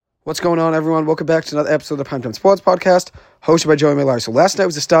What's going on, everyone? Welcome back to another episode of the Primetime Sports Podcast, hosted by Joey Miller. So last night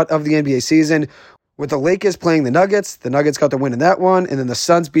was the start of the NBA season, with the Lakers playing the Nuggets. The Nuggets got the win in that one, and then the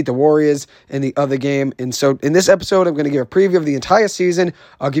Suns beat the Warriors in the other game. And so in this episode, I'm going to give a preview of the entire season.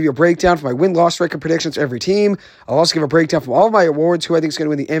 I'll give you a breakdown for my win-loss record predictions for every team. I'll also give a breakdown from all of my awards, who I think is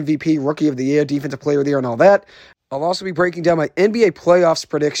going to win the MVP, Rookie of the Year, Defensive Player of the Year, and all that. I'll also be breaking down my NBA playoffs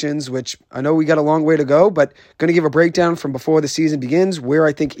predictions, which I know we got a long way to go, but going to give a breakdown from before the season begins, where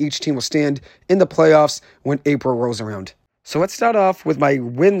I think each team will stand in the playoffs when April rolls around. So let's start off with my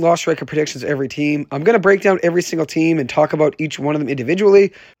win-loss record predictions of every team. I'm going to break down every single team and talk about each one of them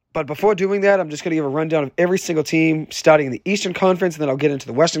individually. But before doing that, I'm just going to give a rundown of every single team, starting in the Eastern Conference, and then I'll get into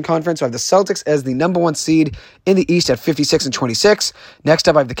the Western Conference. So I have the Celtics as the number one seed in the East at 56-26. Next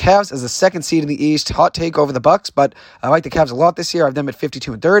up, I have the Cavs as the second seed in the East. Hot take over the Bucks, but I like the Cavs a lot this year. I have them at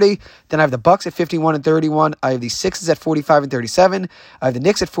 52-30. Then I have the Bucks at 51-31. I have the Sixers at 45-37. I have the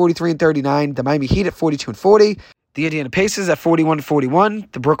Knicks at 43-39. The Miami Heat at 42-40. The Indiana Pacers at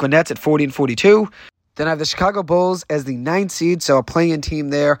 41-41. The Brooklyn Nets at 40-42. Then I have the Chicago Bulls as the 9th seed, so a play-in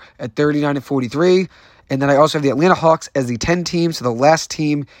team there at 39-43. And then I also have the Atlanta Hawks as the 10 team, so the last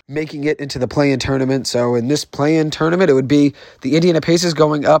team making it into the play-in tournament. So in this play-in tournament, it would be the Indiana Pacers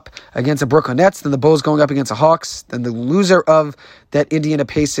going up against the Brooklyn Nets, then the Bulls going up against the Hawks. Then the loser of that Indiana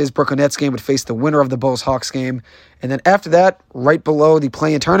Pacers-Brooklyn Nets game would face the winner of the Bulls-Hawks game. And then after that, right below the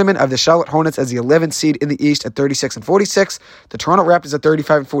play-in tournament, I have the Charlotte Hornets as the 11th seed in the East at 36-46. The Toronto Raptors at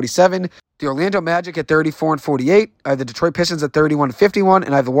 35-47. The Orlando Magic at 34-48. I have the Detroit Pistons at 31-51,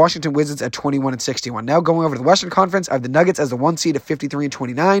 and I have the Washington Wizards at 21-61. Now going over to the Western Conference, I have the Nuggets as the 1 seed at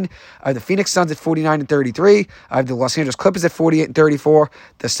 53-29. I have the Phoenix Suns at 49-33. I have the Los Angeles Clippers at 48-34.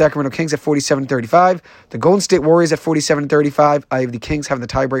 The Sacramento Kings at 47-35. The Golden State Warriors at 47-35. I have the Kings having the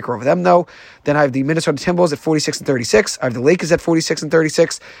tiebreaker over them, though. Then I have the Minnesota Timberwolves at 46-36. I have the Lakers at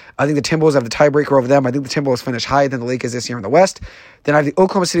 46-36. I think the Timberwolves have the tiebreaker over them. I think the Timberwolves finish higher than the Lakers this year in the West. Then I have the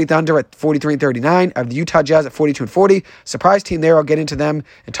Oklahoma City Thunder at 43-39. I have the Utah Jazz at 42-40. Surprise team there. I'll get into them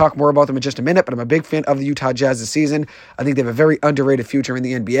and talk more about them in just a minute, but I'm a big fan of the Utah Jazz this season. I think they have a very underrated future in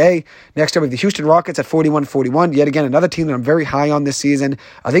the NBA. Next up, we have the Houston Rockets at 41-41. Yet again, another team that I'm very high on this season.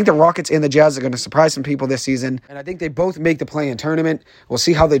 I think the Rockets and the Jazz are going to surprise some people this season, and I think they both make the play-in tournament. We'll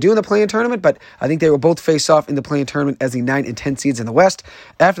see how they do in the play-in tournament, but I think they will both face off in the play-in tournament as the 9 and 10 seeds in the West.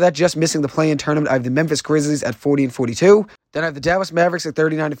 After that, just missing the play-in tournament, I have the Memphis Grizzlies at 40-42. Then I have the Dallas Mavericks at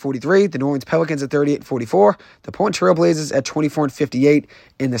 39-43, the New Orleans Pelicans at 38-44, the Portland Trail Blazers at 24-58,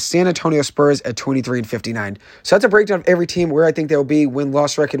 and the San Antonio Spurs at 23-59. So that's a breakdown of every team where I think they'll be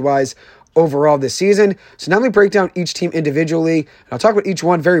win-loss record-wise overall this season. So now let me break down each team individually, and I'll talk about each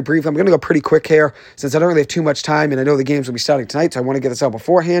one very briefly. I'm going to go pretty quick here since I don't really have too much time, and I know the games will be starting tonight, so I want to get this out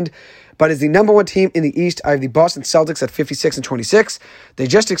beforehand. But as the number one team in the East, I have the Boston Celtics at 56-26. They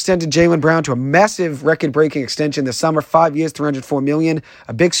just extended Jaylen Brown to a massive record-breaking extension this summer, 5 years, $304 million,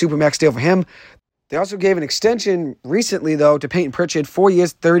 a big supermax deal for him. They also gave an extension recently, though, to Peyton Pritchard, 4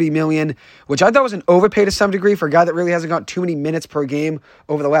 years, $30 million, which I thought was an overpay to some degree for a guy that really hasn't gotten too many minutes per game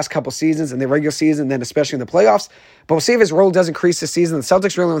over the last couple seasons in the regular season, then especially in the playoffs. But we'll see if his role does increase this season. The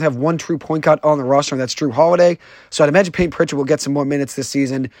Celtics really only have one true point guard on the roster, and that's Jrue Holiday. So I'd imagine Peyton Pritchard will get some more minutes this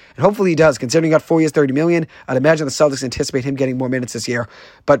season, and hopefully he does. Considering he got 4 years, $30 million, I'd imagine the Celtics anticipate him getting more minutes this year.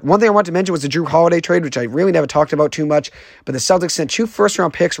 But one thing I want to mention was the Jrue Holiday trade, which I really never talked about too much. But the Celtics sent 2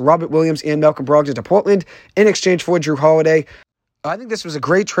 first-round picks, Robert Williams and Malcolm Brogdon, to Portland in exchange for Jrue Holiday. I think this was a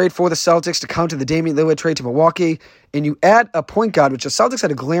great trade for the Celtics to counter the Damian Lillard trade to Milwaukee. And you add a point guard, which the Celtics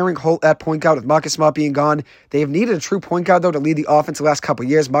had a glaring hole at point guard with Marcus Smart being gone. They have needed a true point guard, though, to lead the offense the last couple of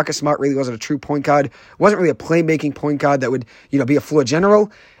years. Marcus Smart really wasn't a true point guard. Wasn't really a playmaking point guard that would, be a floor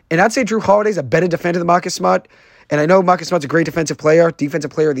general. And I'd say Jrue Holiday's a better defender than Marcus Smart. And I know Marcus Smart's a great defensive player,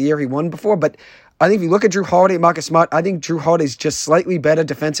 defensive player of the year. He won before, but I think if you look at Jrue Holiday and Marcus Smart, I think Jrue Holiday's just slightly better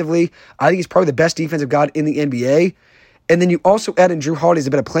defensively. I think he's probably the best defensive guard in the NBA. And then you also add in Jrue Holiday as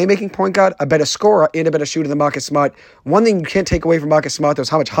a better playmaking point guard, a better scorer, and a better shooter than Marcus Smart. One thing you can't take away from Marcus Smart, though, is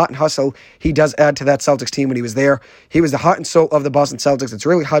how much heart and hustle he does add to that Celtics team when he was there. He was the heart and soul of the Boston Celtics. It's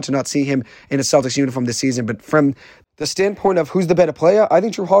really hard to not see him in a Celtics uniform this season. But from the standpoint of who's the better player, I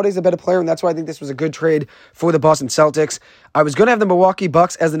think Jrue Holiday's the better player, and that's why I think this was a good trade for the Boston Celtics. I was going to have the Milwaukee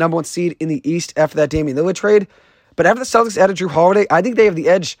Bucks as the number one seed in the East after that Damian Lillard trade. But after the Celtics added Jrue Holiday, I think they have the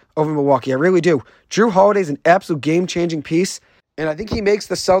edge over Milwaukee. I really do. Jrue Holiday is an absolute game-changing piece. And I think he makes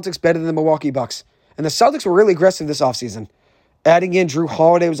the Celtics better than the Milwaukee Bucks. And the Celtics were really aggressive this offseason. Adding in Jrue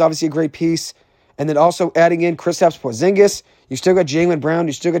Holiday was obviously a great piece. And then also adding in Kristaps Porzingis. You still got Jaylen Brown.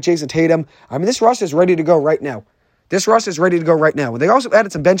 You still got Jason Tatum. I mean, this roster is ready to go right now. And they also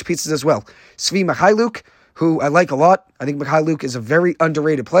added some bench pieces as well. Svi Mikhailuk, who I like a lot. I think Mikhail Luke is a very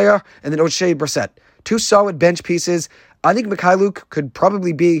underrated player. And then O'Shea Brissett. Two solid bench pieces. I think Mikhail Luke could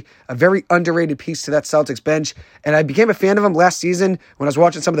probably be a very underrated piece to that Celtics bench. And I became a fan of him last season when I was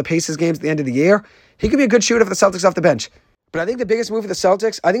watching some of the Pacers games at the end of the year. He could be a good shooter for the Celtics off the bench. But I think the biggest move for the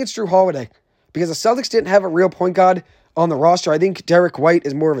Celtics, I think it's Jrue Holiday. Because the Celtics didn't have a real point guard on the roster. I think Derek White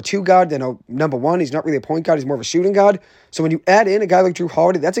is more of a two guard than a number one. He's not really a point guard. He's more of a shooting guard. So when you add in a guy like Jrue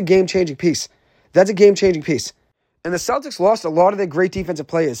Holiday, that's a game-changing piece. That's a game-changing piece. And the Celtics lost a lot of their great defensive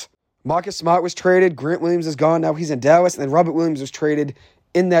players. Marcus Smart was traded. Grant Williams is gone. Now he's in Dallas. And then Robert Williams was traded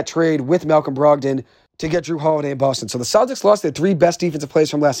in that trade with Malcolm Brogdon to get Jrue Holiday in Boston. So the Celtics lost their three best defensive players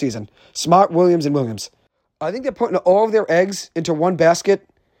from last season. Smart, Williams, and Williams. I think they're putting all of their eggs into one basket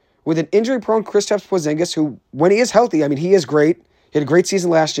with an injury-prone Kristaps Porzingis, who, when he is healthy, I mean, he is great. He had a great season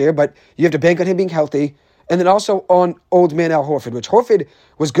last year, but you have to bank on him being healthy. And then also on old man Al Horford, which Horford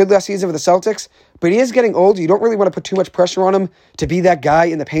was good last season for the Celtics, but he is getting old. You don't really want to put too much pressure on him to be that guy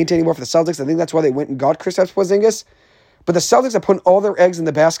in the paint anymore for the Celtics. I think that's why they went and got Kristaps Porzingis. But the Celtics are putting all their eggs in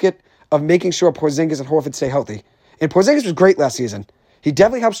the basket of making sure Porzingis and Horford stay healthy. And Porzingis was great last season. He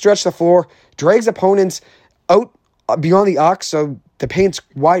definitely helped stretch the floor, drags opponents out beyond the arc, so the paint's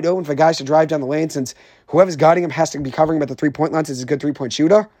wide open for guys to drive down the lane, since whoever's guarding him has to be covering him at the three-point line since he's a good three-point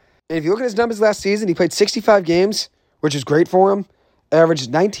shooter. And if you look at his numbers last season, he played 65 games, which is great for him.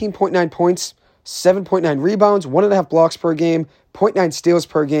 Averaged 19.9 points, 7.9 rebounds, 1.5 blocks per game, 0.9 steals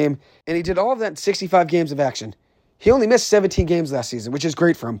per game, and he did all of that in 65 games of action. He only missed 17 games last season, which is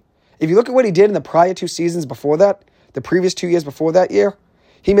great for him. If you look at what he did in the prior two seasons before that, the previous 2 years before that year,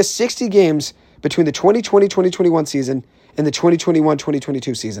 he missed 60 games between the 2020-2021 season and the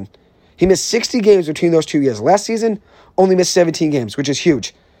 2021-2022 season. He missed 60 games between those 2 years. Last season, only missed 17 games, which is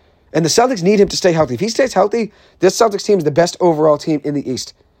huge. And the Celtics need him to stay healthy. If he stays healthy, this Celtics team is the best overall team in the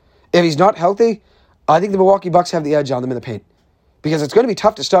East. If he's not healthy, I think the Milwaukee Bucks have the edge on them in the paint. Because it's going to be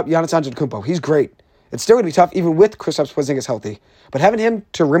tough to stop Giannis Antetokounmpo. He's great. It's still going to be tough even with Kristaps Porzingis healthy. But having him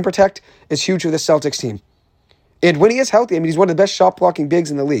to rim protect is huge for this Celtics team. And when he is healthy, I mean, he's one of the best shot blocking bigs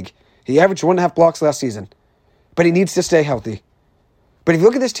in the league. He averaged 1.5 blocks last season. But he needs to stay healthy. But if you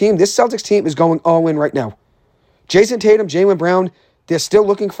look at this team, this Celtics team is going all in right now. Jason Tatum, Jaylen Brown, they're still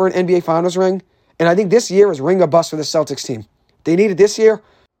looking for an NBA Finals ring. And I think this year is ring or bust for the Celtics team. They need it this year,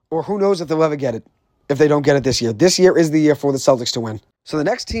 or who knows if they'll ever get it if they don't get it this year. This year is the year for the Celtics to win. So the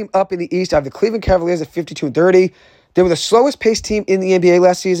next team up in the East, I have the Cleveland Cavaliers at 52-30. They were the slowest paced team in the NBA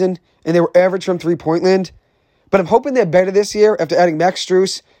last season, and they were average from three-point land. But I'm hoping they're better this year after adding Max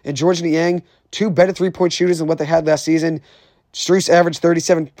Strus and George Niang, two better three-point shooters than what they had last season. Strus averaged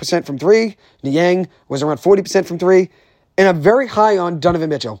 37% from three. Niang was around 40% from three. And I'm very high on Donovan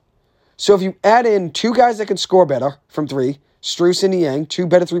Mitchell. So if you add in two guys that can score better from three, Strus and Niang, two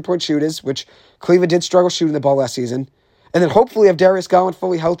better three-point shooters, which Cleveland did struggle shooting the ball last season, and then hopefully have Darius Garland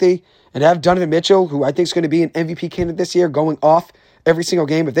fully healthy and have Donovan Mitchell, who I think is going to be an MVP candidate this year, going off every single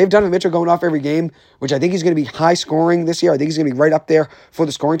game. If they've Donovan Mitchell going off every game, which I think he's going to be high scoring this year, I think he's going to be right up there for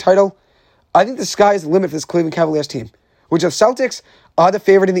the scoring title, I think the sky is the limit for this Cleveland Cavaliers team, which the Celtics are the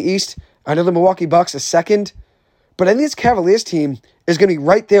favorite in the East. I know the Milwaukee Bucks are second, but I think this Cavaliers team is going to be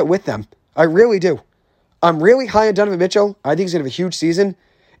right there with them. I really do. I'm really high on Donovan Mitchell. I think he's going to have a huge season.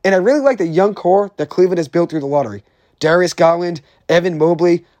 And I really like the young core that Cleveland has built through the lottery. Darius Garland, Evan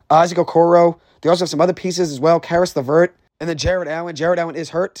Mobley, Isaac Okoro. They also have some other pieces as well. Karis LeVert. And then Jared Allen. Jared Allen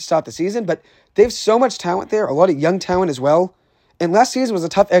is hurt to start the season, but they have so much talent there. A lot of young talent as well. And last season was a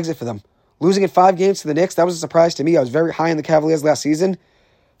tough exit for them. Losing in 5 games to the Knicks, that was a surprise to me. I was very high on the Cavaliers last season.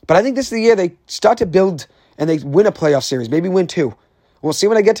 But I think this is the year they start to build and they win a playoff series. Maybe win 2. We'll see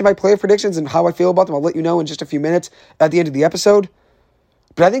when I get to my player predictions and how I feel about them. I'll let you know in just a few minutes at the end of the episode.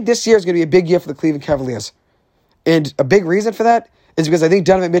 But I think this year is going to be a big year for the Cleveland Cavaliers. And a big reason for that is because I think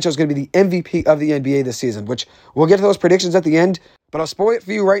Donovan Mitchell is going to be the MVP of the NBA this season, which we'll get to those predictions at the end. But I'll spoil it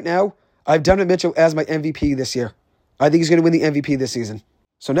for you right now. I have Donovan Mitchell as my MVP this year. I think he's going to win the MVP this season.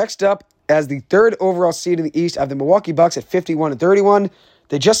 So next up, as the third overall seed in the East, I have the Milwaukee Bucks at 51-31.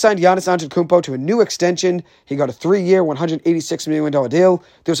 They just signed Giannis Antetokounmpo to a new extension. He got a 3-year, $186 million deal.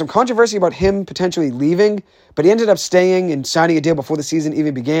 There was some controversy about him potentially leaving, but he ended up staying and signing a deal before the season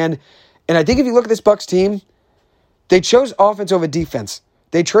even began. And I think if you look at this Bucks team, they chose offense over defense.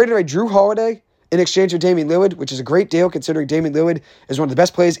 They traded away Jrue Holiday in exchange for Damian Lillard, which is a great deal considering Damian Lillard is one of the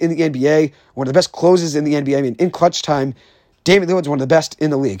best players in the NBA, one of the best closers in the NBA. I mean, in clutch time, Damian Lillard's one of the best in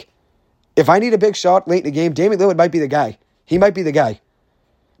the league. If I need a big shot late in the game, Damian Lillard might be the guy. He might be the guy.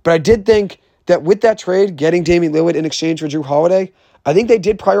 But I did think that with that trade, getting Damian Lillard in exchange for Jrue Holiday, I think they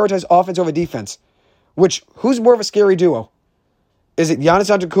did prioritize offense over defense. Which, who's more of a scary duo? Is it Giannis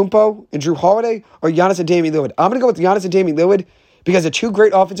Antetokounmpo and Jrue Holiday or Giannis and Damian Lillard? I'm going to go with Giannis and Damian Lillard because they're two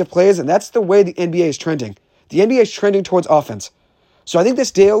great offensive players, and that's the way the NBA is trending. The NBA is trending towards offense. So I think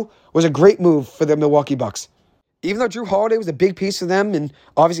this deal was a great move for the Milwaukee Bucks. Even though Jrue Holiday was a big piece for them and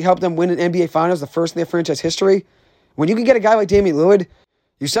obviously helped them win an NBA Finals, the first in their franchise history, when you can get a guy like Damian Lillard,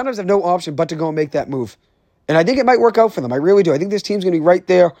 you sometimes have no option but to go and make that move. And I think it might work out for them. I really do. I think this team's going to be right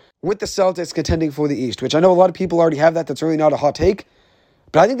there with the Celtics contending for the East, which I know a lot of people already have that. That's really not a hot take.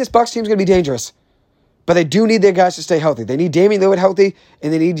 But I think this Bucks team's going to be dangerous. But they do need their guys to stay healthy. They need Damian Lillard healthy,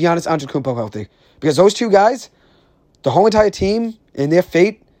 and they need Giannis Antetokounmpo healthy. Because those two guys, the whole entire team and their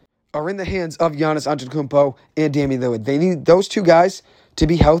fate are in the hands of Giannis Antetokounmpo and Damian Lillard. They need those two guys to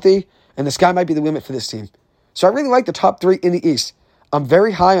be healthy, and the sky might be the limit for this team. So I really like the top three in the East. I'm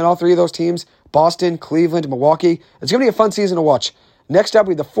very high on all three of those teams, Boston, Cleveland, Milwaukee. It's going to be a fun season to watch. Next up,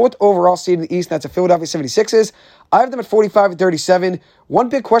 we have the fourth overall seed in the East, and that's the Philadelphia 76ers. I have them at 45-37. One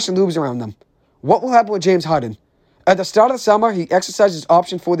big question looms around them. What will happen with James Harden? At the start of the summer, he exercised his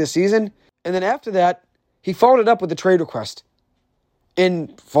option for this season, and then after that, he followed it up with a trade request.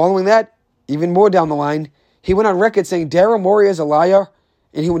 And following that, even more down the line, he went on record saying Daryl Morey is a liar,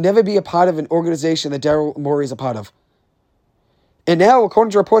 and he would never be a part of an organization that Daryl Morey is a part of. And now,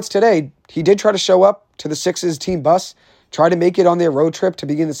 according to reports today, he did try to show up to the Sixers team bus, try to make it on their road trip to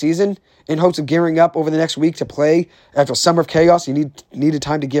begin the season in hopes of gearing up over the next week to play. After a summer of chaos, he needed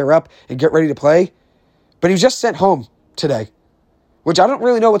time to gear up and get ready to play. But he was just sent home today, which I don't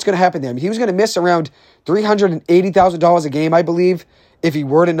really know what's going to happen there. He was going to miss around $380,000 a game, I believe, if he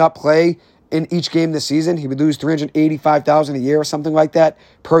were to not play in each game this season. He would lose $385,000 a year or something like that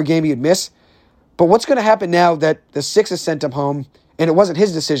per game he'd miss. But what's going to happen now that the Sixers sent him home and it wasn't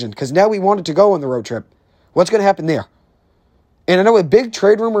his decision because now he wanted to go on the road trip? What's going to happen there? And I know a big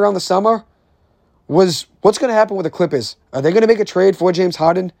trade rumor around the summer was what's going to happen with the Clippers? Are they going to make a trade for James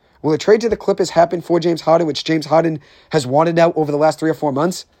Harden? Will a trade to the Clippers happen for James Harden, which James Harden has wanted now over the last 3 or 4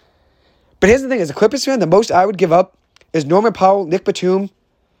 months? But here's the thing. As a Clippers fan, the most I would give up is Norman Powell, Nick Batum,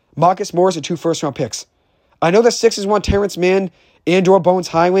 Marcus Morris, and 2 first-round picks. I know the Sixers want Terrence Mann and/or Bones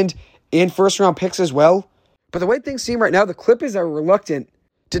Highland and first-round picks as well. But the way things seem right now, the Clippers are reluctant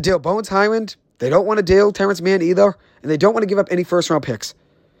to deal Bones Highland. They don't want to deal Terrence Mann either, and they don't want to give up any first-round picks.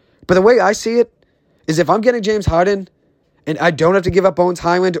 But the way I see it is if I'm getting James Harden and I don't have to give up Bones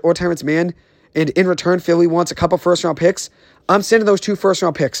Highland or Terrence Mann, and in return Philly wants a couple first-round picks, I'm sending those 2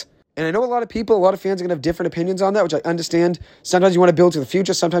 first-round picks. And I know a lot of people, a lot of fans are going to have different opinions on that, which I understand. Sometimes you want to build to the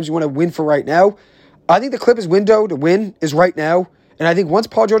future. Sometimes you want to win for right now. I think the Clippers' window to win is right now. And I think once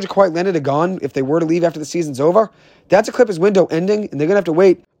Paul George and Kawhi Leonard are gone, if they were to leave after the season's over, that's a Clippers' window ending, and they're going to have to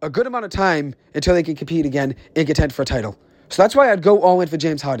wait a good amount of time until they can compete again and contend for a title. So that's why I'd go all in for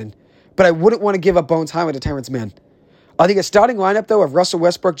James Harden. But I wouldn't want to give up Bones Highland to Terrence Mann. I think a starting lineup, though, of Russell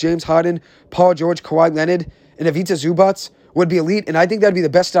Westbrook, James Harden, Paul George, Kawhi Leonard, and Ivica Zubac would be elite, and I think that would be the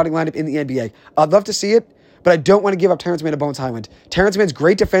best starting lineup in the NBA. I'd love to see it, but I don't want to give up Terrence Mann to Bones Highland. Terrence Mann's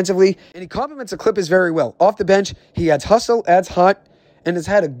great defensively, and he complements the Clippers very well. Off the bench, he adds hustle, adds heart, and has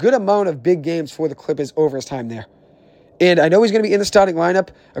had a good amount of big games for the Clippers over his time there. And I know he's going to be in the starting lineup.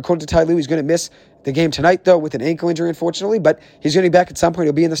 According to Ty Lue, he's going to miss the game tonight, though, with an ankle injury, unfortunately, but he's going to be back at some point.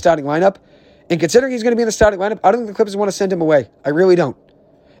 He'll be in the starting lineup. And considering he's going to be in the starting lineup, I don't think the Clippers want to send him away. I really don't.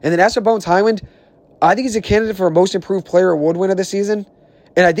 And then as for Bones Highland, I think he's a candidate for a Most Improved Player award winner this season,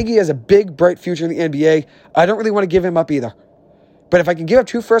 and I think he has a big, bright future in the NBA. I don't really want to give him up either. But if I can give up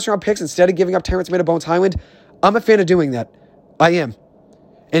 2 first-round picks instead of giving up Terrence Mann to Bones Highland, I'm a fan of doing that. I am.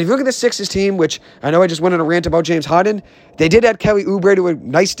 And if you look at the Sixers team, which I know I just went on a rant about James Harden, they did add Kelly Oubre to a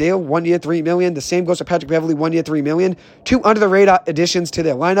nice deal, 1 year, $3 million. The same goes for Patrick Beverley, 1 year, $3 million. 2 under-the-radar additions to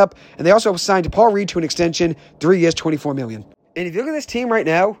their lineup. And they also signed Paul Reed to an extension, 3 years, $24 million. And if you look at this team right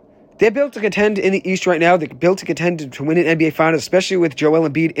now, they're built to contend in the East right now. They're built to contend to win an NBA Finals, especially with Joel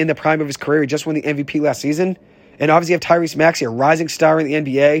Embiid in the prime of his career. He just won the MVP last season. And obviously you have Tyrese Maxey, a rising star in the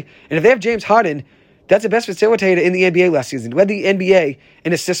NBA. And if they have James Harden, that's the best facilitator in the NBA last season. He led the NBA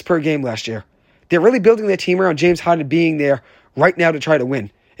in assists per game last year. They're really building their team around James Harden being there right now to try to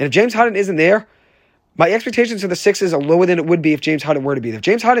win. And if James Harden isn't there, my expectations for the Sixers are lower than it would be if James Harden were to be there. If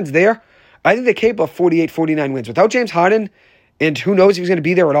James Harden's there, I think they're capable of 48, 49 wins. Without James Harden, and who knows if he's going to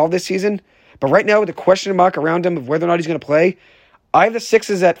be there at all this season, but right now with the question mark around him of whether or not he's going to play, I have the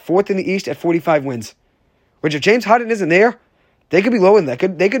Sixers at 4th in the East at 45 wins. Which if James Harden isn't there, they could be lower than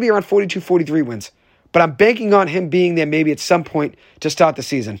that. They could be around 42, 43 wins. But I'm banking on him being there maybe at some point to start the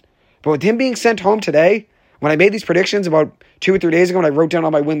season. But with him being sent home today, when I made these predictions about 2 or 3 days ago when I wrote down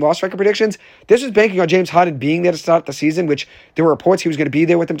all my win-loss record predictions, this was banking on James Harden being there to start the season, which there were reports he was going to be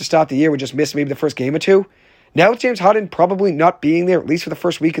there with them to start the year. We just missed maybe the first game or two. Now with James Harden probably not being there, at least for the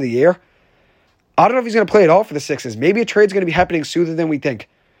first week of the year, I don't know if he's going to play at all for the Sixers. Maybe a trade's going to be happening sooner than we think.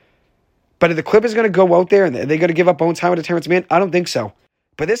 But are the Clippers going to go out there and are they going to give up Bones Highway to Terrence Mann? I don't think so.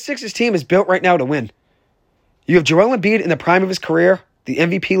 But this Sixers team is built right now to win. You have Joel Embiid in the prime of his career, the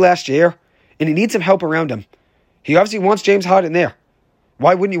MVP last year, and he needs some help around him. He obviously wants James Harden there.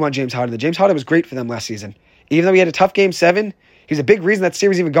 Why wouldn't you want James Harden? James Harden was great for them last season. Even though he had a tough Game 7, he's a big reason that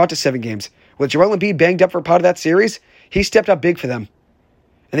series even got to 7 games. With Joel Embiid banged up for a part of that series, he stepped up big for them.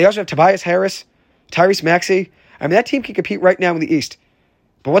 And they also have Tobias Harris, Tyrese Maxey. I mean, that team can compete right now in the East.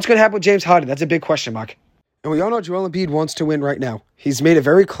 But what's going to happen with James Harden? That's a big question mark. And we all know Joel Embiid wants to win right now. He's made it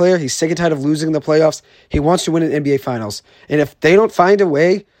very clear he's sick and tired of losing in the playoffs. He wants to win an NBA Finals. And if they don't find a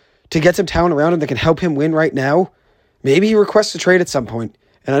way to get some talent around him that can help him win right now, maybe he requests a trade at some point.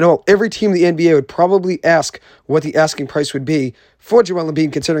 And I know every team in the NBA would probably ask what the asking price would be for Joel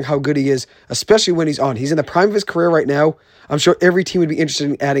Embiid, considering how good he is, especially when he's on. He's in the prime of his career right now. I'm sure every team would be interested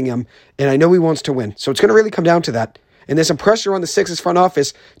in adding him, and I know he wants to win. So it's going to really come down to that. And there's some pressure on the Sixers front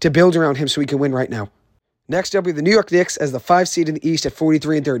office to build around him so he can win right now. Next up, we have the New York Knicks as the 5 seed in the East at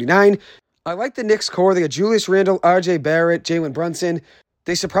 43-39. I like the Knicks core. They got Julius Randle, R.J. Barrett, Jalen Brunson.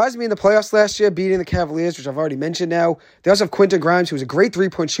 They surprised me in the playoffs last year, beating the Cavaliers, which I've already mentioned now. They also have Quentin Grimes, who was a great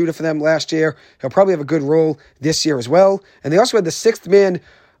three-point shooter for them last year. He'll probably have a good role this year as well. And they also had the 6th man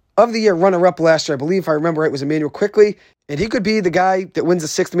of the year runner-up last year. I believe, if I remember right, was Emmanuel Quickley. And he could be the guy that wins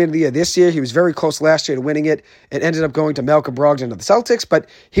the 6th man of the year this year. He was very close last year to winning it. It ended up going to Malcolm Brogdon of the Celtics, but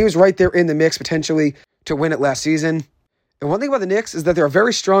he was right there in the mix potentially to win it last season. And one thing about the Knicks is that they're a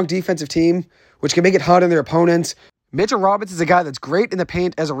very strong defensive team, which can make it hard on their opponents. Mitchell Roberts is a guy that's great in the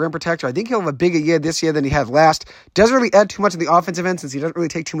paint as a rim protector. I think he'll have a bigger year this year than he had last. Doesn't really add too much in the offensive end since he doesn't really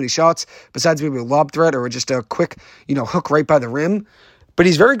take too many shots, besides maybe a lob threat or just a quick, hook right by the rim. But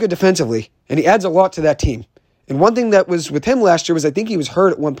he's very good defensively, and he adds a lot to that team. And one thing that was with him last year was I think he was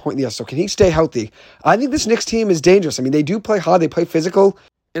hurt at one point in the year, so can he stay healthy? I think this Knicks team is dangerous. I mean, they do play hard, they play physical.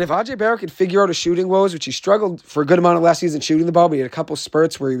 And if R.J. Barrett could figure out his shooting woes, which he struggled for a good amount of last season shooting the ball, but he had a couple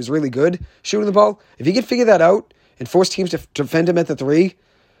spurts where he was really good shooting the ball. If he could figure that out and force teams to defend him at the 3,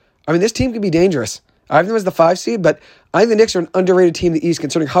 I mean, this team could be dangerous. I have them as the 5 seed, but I think the Knicks are an underrated team in the East,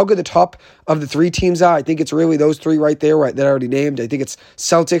 considering how good the top of the 3 teams are. I think it's really those 3 right there that I already named. I think it's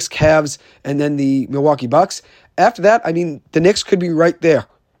Celtics, Cavs, and then the Milwaukee Bucks. After that, I mean, the Knicks could be right there,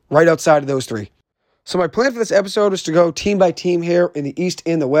 right outside of those 3. So my plan for this episode is to go team by team here in the East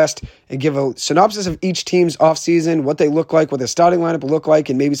and the West and give a synopsis of each team's offseason, what they look like, what their starting lineup will look like,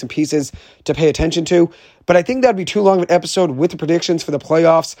 and maybe some pieces to pay attention to. But I think that'd be too long of an episode with the predictions for the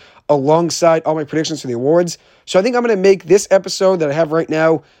playoffs alongside all my predictions for the awards. So I think I'm going to make this episode that I have right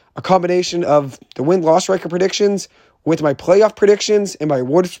now a combination of the win-loss record predictions with my playoff predictions and my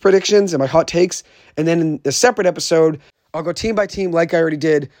awards predictions and my hot takes. And then in a separate episode, I'll go team by team like I already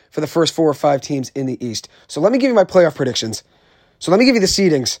did for the first 4 or 5 teams in the East. So let me give you my playoff predictions. So let me give you the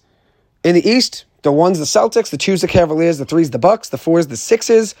seedings. In the East, the 1's the Celtics, the 2's the Cavaliers, the 3's the Bucks, the 4's the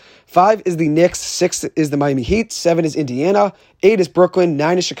Sixers, 5 is the Knicks, 6 is the Miami Heat, 7 is Indiana, 8 is Brooklyn,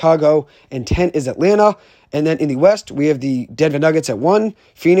 9 is Chicago, and 10 is Atlanta. And then in the West, we have the Denver Nuggets at 1,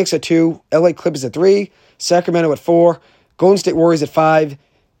 Phoenix at 2, LA Clippers at 3, Sacramento at 4, Golden State Warriors at 5,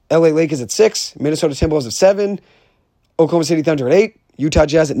 LA Lakers at 6, Minnesota Timberwolves at 7, Oklahoma City Thunder at 8, Utah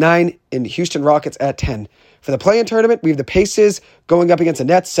Jazz at 9, and Houston Rockets at 10. For the play-in tournament, we have the Pacers going up against the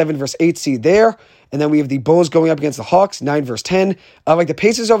Nets, 7 versus 8 seed there. And then we have the Bulls going up against the Hawks, 9 versus 10. I like the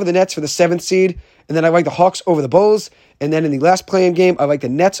Pacers over the Nets for the 7th seed. And then I like the Hawks over the Bulls. And then in the last play-in game, I like the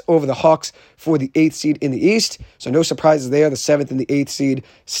Nets over the Hawks for the 8th seed in the East. So no surprises there. The 7th and the 8th seed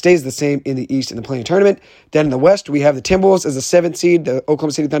stays the same in the East in the play-in tournament. Then in the West, we have the Timberwolves as the 7th seed. The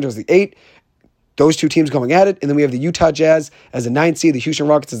Oklahoma City Thunder as the 8th. Those 2 teams going at it. And then we have the Utah Jazz as the 9th seed, the Houston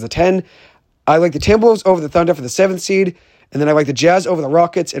Rockets as the 10. I like the Timberwolves over the Thunder for the 7th seed. And then I like the Jazz over the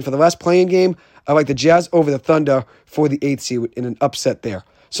Rockets. And for the last play-in game, I like the Jazz over the Thunder for the 8th seed in an upset there.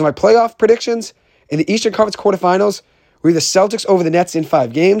 So my playoff predictions, in the Eastern Conference quarterfinals, we have the Celtics over the Nets in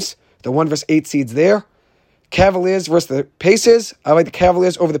 5 games. The 1 versus 8 seeds there. Cavaliers versus the Pacers. I like the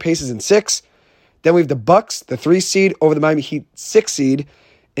Cavaliers over the Pacers in 6. Then we have the Bucks, the 3 seed, over the Miami Heat 6 seed.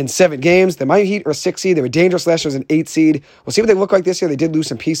 In 7 games. The Miami Heat are a 6 seed. They were dangerous last year as an 8 seed. We'll see what they look like this year. They did lose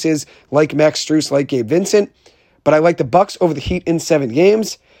some pieces like Max Strus, like Gabe Vincent. But I like the Bucks over the Heat in 7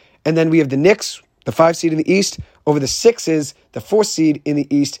 games. And then we have the Knicks, the 5 seed in the East, over the Sixers, the 4 seed in the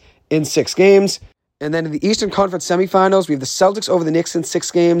East in 6 games. And then in the Eastern Conference semifinals, we have the Celtics over the Knicks in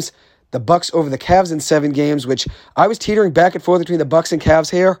 6 games, the Bucks over the Cavs in 7 games, which I was teetering back and forth between the Bucks and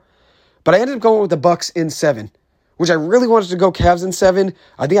Cavs here. But I ended up going with the Bucks in 7. which I really wanted to go Cavs in 7.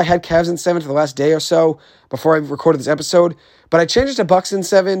 I think I had Cavs in 7 for the last day or so before I recorded this episode. But I changed it to Bucks in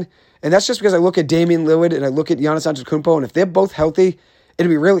 7, and that's just because I look at Damian Lillard and I look at Giannis Antetokounmpo, and if they're both healthy, it'd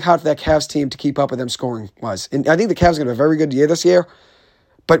be really hard for that Cavs team to keep up with them scoring-wise. And I think the Cavs are going to have a very good year this year.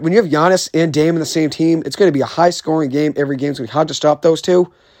 But when you have Giannis and Dame in the same team, it's going to be a high-scoring game. Every game's going to be hard to stop those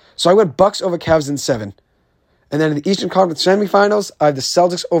two. So I went Bucks over Cavs in 7. And then in the Eastern Conference semifinals, I have the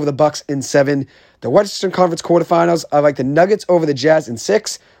Celtics over the Bucks in 7. The Western Conference quarterfinals, I like the Nuggets over the Jazz in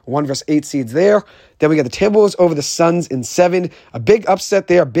 6. 1 versus 8 seeds there. Then we got the Timberwolves over the Suns in 7. A big upset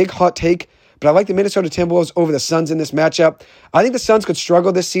there, big hot take. But I like the Minnesota Timberwolves over the Suns in this matchup. I think the Suns could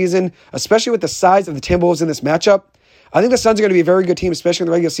struggle this season, especially with the size of the Timberwolves in this matchup. I think the Suns are going to be a very good team, especially in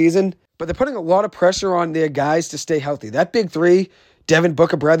the regular season. But they're putting a lot of pressure on their guys to stay healthy. That big three, Devin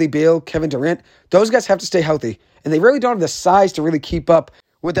Booker, Bradley Beal, Kevin Durant, those guys have to stay healthy. And they really don't have the size to really keep up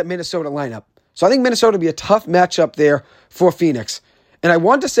with that Minnesota lineup. So I think Minnesota will be a tough matchup there for Phoenix. And I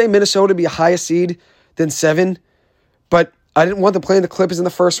want to say Minnesota be a higher seed than 7, but I didn't want them playing the Clippers in the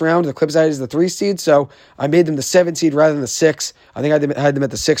first round. The Clippers I had as the 3 seed, so I made them the 7 seed rather than the 6. I think I had them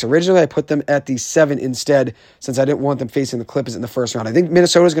at the 6 originally. I put them at the 7 instead since I didn't want them facing the Clippers in the first round. I think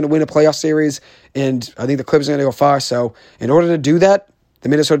Minnesota's going to win a playoff series, and I think the Clippers are going to go far. So in order to do that, the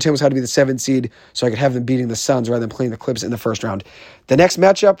Minnesota Timberwolves had to be the 7 seed so I could have them beating the Suns rather than playing the Clippers in the first round. The next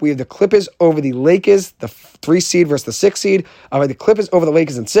matchup, we have the Clippers over the Lakers, the 3 seed versus the 6 seed. I like the Clippers over the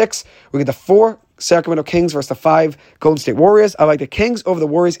Lakers in 6. We get the 4 Sacramento Kings versus the 5 Golden State Warriors. I like the Kings over the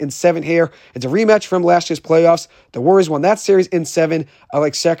Warriors in 7 here. It's a rematch from last year's playoffs. The Warriors won that series in 7. I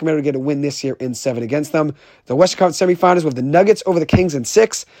like Sacramento to get a win this year in 7 against them. The Western Conference semifinals, we have the Nuggets over the Kings in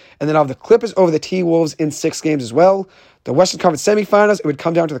 6. And then I'll have the Clippers over the T-Wolves in 6 games as well. The Western Conference semifinals, it would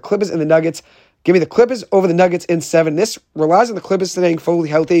come down to the Clippers and the Nuggets. Give me the Clippers over the Nuggets in 7. This relies on the Clippers staying fully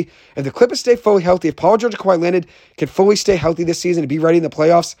healthy. If the Clippers stay fully healthy, if Paul George and Kawhi Leonard can fully stay healthy this season and be ready in the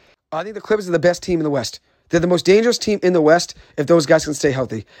playoffs, I think the Clippers are the best team in the West. They're the most dangerous team in the West if those guys can stay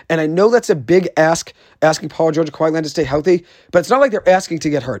healthy. And I know that's a big ask, asking Paul George and Kawhi Leonard to stay healthy, but it's not like they're asking to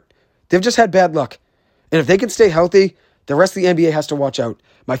get hurt. They've just had bad luck. And if they can stay healthy, the rest of the NBA has to watch out.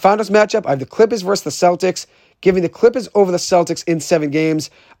 My finals matchup, I have the Clippers versus the Celtics, giving the Clippers over the Celtics in 7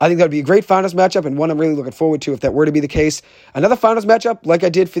 games. I think that would be a great finals matchup and one I'm really looking forward to if that were to be the case. Another finals matchup, like I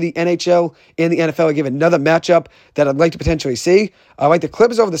did for the NHL and the NFL, I give another matchup that I'd like to potentially see. I like the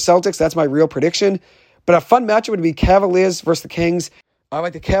Clippers over the Celtics. That's my real prediction. But a fun matchup would be Cavaliers versus the Kings. I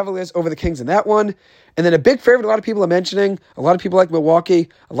like the Cavaliers over the Kings in that one. And then a big favorite a lot of people are mentioning, a lot of people like Milwaukee,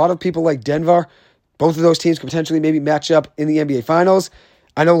 a lot of people like Denver. Both of those teams could potentially maybe match up in the NBA Finals.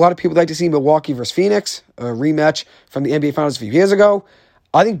 I know a lot of people like to see Milwaukee versus Phoenix, a rematch from the NBA Finals a few years ago.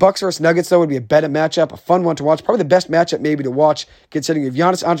 I think Bucks versus Nuggets, though, would be a better matchup, a fun one to watch. Probably the best matchup maybe to watch, considering you have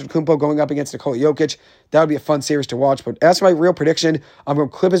Giannis Antetokounmpo going up against Nikola Jokic. That would be a fun series to watch. But as for my real prediction, I'm going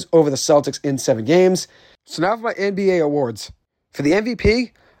Clippers over the Celtics in 7 games. So now for my NBA awards. For the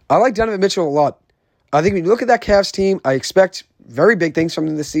MVP, I like Donovan Mitchell a lot. I think when you look at that Cavs team, I expect very big things from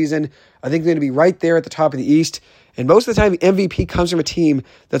them this season. I think they're going to be right there at the top of the East. And most of the time, the MVP comes from a team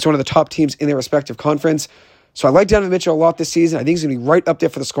that's one of the top teams in their respective conference. So I like Donovan Mitchell a lot this season. I think he's going to be right up there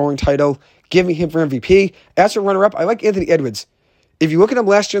for the scoring title. Give me him for MVP. As for runner-up, I like Anthony Edwards. If you look at him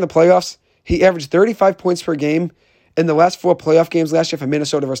last year in the playoffs, he averaged 35 points per game in the last 4 playoff games last year for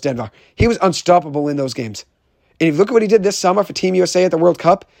Minnesota versus Denver. He was unstoppable in those games. And if you look at what he did this summer for Team USA at the World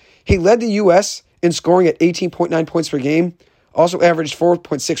Cup, he led the U.S. in scoring at 18.9 points per game, also averaged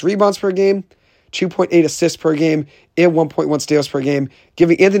 4.6 rebounds per game, 2.8 assists per game, and 1.1 steals per game,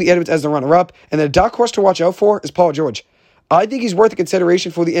 giving Anthony Edwards as the runner-up. And then a dark horse to watch out for is Paul George. I think he's worth the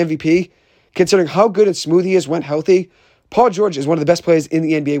consideration for the MVP, considering how good and smooth he is when healthy. Paul George is one of the best players in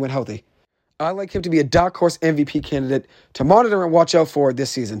the NBA when healthy. I like him to be a dark horse MVP candidate to monitor and watch out for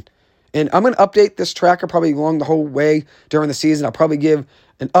this season. And I'm going to update this tracker probably along the whole way during the season. I'll probably give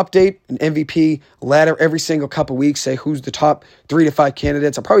an update, an MVP ladder every single couple weeks, say who's the top 3 to 5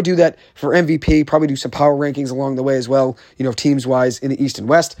 candidates. I'll probably do that for MVP, probably do some power rankings along the way as well, teams-wise in the East and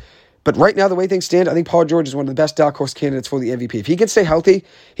West. But right now, the way things stand, I think Paul George is one of the best dark horse candidates for the MVP. If he can stay healthy,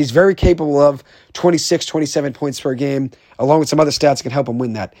 he's very capable of 26, 27 points per game, along with some other stats that can help him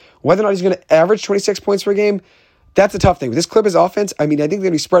win that. Whether or not he's going to average 26 points per game, that's a tough thing. With this Clippers offense, I think they're going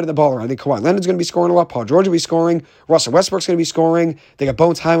to be spreading the ball around. I think Kawhi Leonard's going to be scoring a lot. Paul George will be scoring. Russell Westbrook's going to be scoring. They got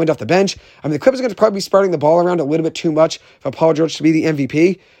Bones Highland off the bench. The Clippers are going to probably be spreading the ball around a little bit too much for Paul George to be the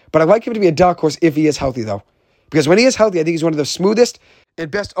MVP. But I like him to be a dark horse if he is healthy, though. Because when he is healthy, I think he's one of the smoothest and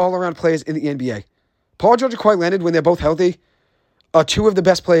best all-around players in the NBA. Paul George and Kawhi Leonard, when they're both healthy, are 2 of the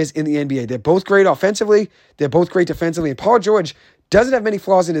best players in the NBA. They're both great offensively. They're both great defensively. And Paul George doesn't have many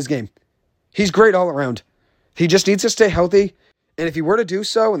flaws in his game. He's great all around. He just needs to stay healthy. And if he were to do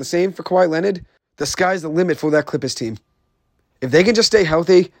so, and the same for Kawhi Leonard, the sky's the limit for that Clippers team. If they can just stay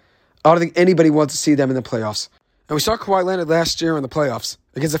healthy, I don't think anybody wants to see them in the playoffs. And we saw Kawhi Leonard last year in the playoffs.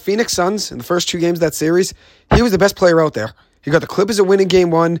 Against the Phoenix Suns in the first 2 games of that series, he was the best player out there. He got the Clippers a win in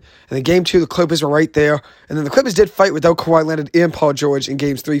Game 1, and then Game 2, the Clippers were right there. And then the Clippers did fight without Kawhi Leonard and Paul George in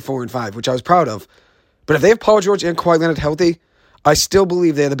Games 3, 4, and 5, which I was proud of. But if they have Paul George and Kawhi Leonard healthy, I still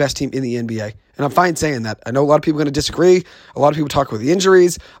believe they're the best team in the NBA. And I'm fine saying that. I know a lot of people are going to disagree. A lot of people talk about the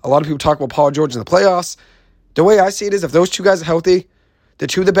injuries. A lot of people talk about Paul George in the playoffs. The way I see it is if those 2 guys are healthy, they're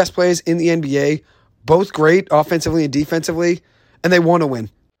 2 of the best players in the NBA, both great offensively and defensively, and they want to win.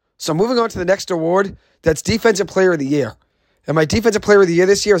 So moving on to the next award, that's Defensive Player of the Year. And my Defensive Player of the Year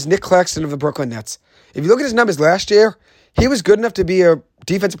this year is Nick Claxton of the Brooklyn Nets. If you look at his numbers last year, he was good enough to be a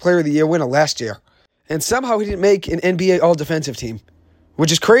Defensive Player of the Year winner last year. And somehow he didn't make an NBA All-Defensive team,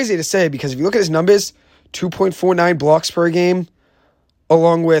 which is crazy to say because if you look at his numbers, 2.49 blocks per game,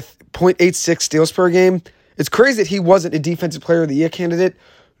 along with 0.86 steals per game, it's crazy that he wasn't a Defensive Player of the Year candidate,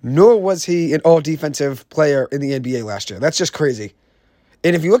 nor was he an all-defensive player in the NBA last year. That's just crazy.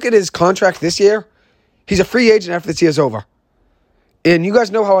 And if you look at his contract this year, he's a free agent after this year's over. And you guys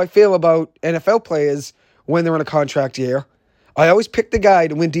know how I feel about NFL players when they're in a contract year. I always pick the guy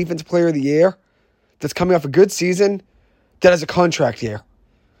to win Defensive Player of the Year that's coming off a good season that has a contract year.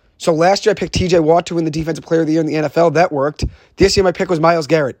 So last year I picked TJ Watt to win the Defensive Player of the Year in the NFL. That worked. This year my pick was Myles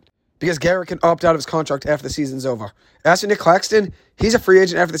Garrett because Garrett can opt out of his contract after the season's over. As for Nick Claxton, he's a free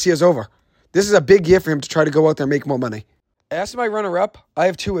agent after this year's over. This is a big year for him to try to go out there and make more money. As for my runner-up, I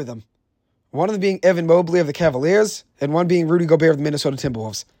have 2 of them. One of them being Evan Mobley of the Cavaliers, and one being Rudy Gobert of the Minnesota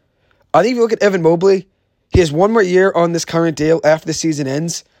Timberwolves. I think if you look at Evan Mobley, he has 1 more year on this current deal after the season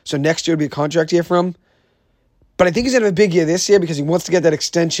ends, so next year will be a contract year for him. But I think he's going to have a big year this year because he wants to get that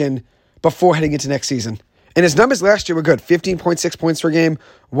extension before heading into next season. And his numbers last year were good. 15.6 points per game,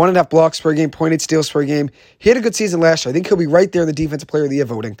 1.5 blocks per game, 0.8 steals per game. He had a good season last year. I think he'll be right there in the Defensive Player of the Year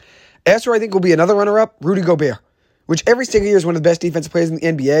voting. As for I think will be another runner-up, Rudy Gobert, which every single year is one of the best defensive players in the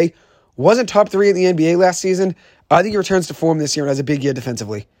NBA. Wasn't top 3 in the NBA last season. I think he returns to form this year and has a big year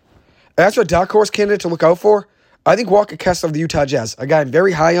defensively. As for a dark horse candidate to look out for, I think Walker Kessler of the Utah Jazz, a guy I'm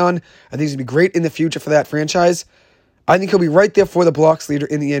very high on. I think he's going to be great in the future for that franchise. I think he'll be right there for the blocks leader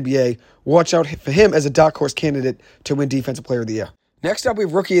in the NBA. Watch out for him as a dark horse candidate to win Defensive Player of the Year. Next up, we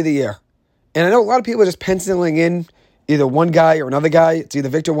have Rookie of the Year. And I know a lot of people are just penciling in either one guy or another guy. It's either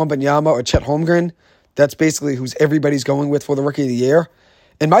Victor Wembanyama or Chet Holmgren. That's basically who's everybody's going with for the Rookie of the Year.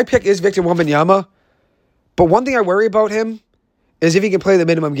 And my pick is Victor Wembanyama. But one thing I worry about him is if he can play the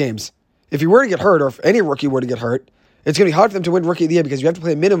minimum games. If he were to get hurt, or if any rookie were to get hurt, it's going to be hard for them to win Rookie of the Year because you have to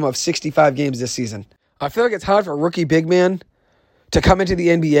play a minimum of 65 games this season. I feel like it's hard for a rookie big man to come into the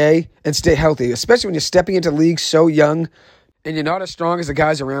NBA and stay healthy, especially when you're stepping into the league so young and you're not as strong as the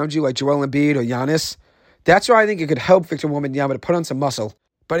guys around you like Joel Embiid or Giannis. That's why I think it could help Victor Wembanyama to put on some muscle.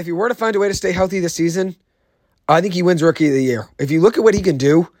 But if he were to find a way to stay healthy this season, I think he wins Rookie of the Year. If you look at what he can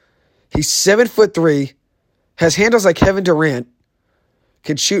do, he's 7'3", has handles like Kevin Durant,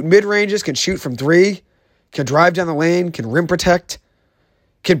 can shoot mid-ranges, can shoot from 3, can drive down the lane, can rim protect,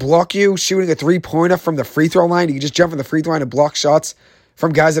 can block you shooting a 3-pointer from the free throw line. He can just jump from the free throw line and block shots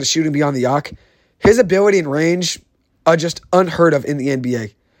from guys that are shooting beyond the arc. His ability and range are just unheard of in the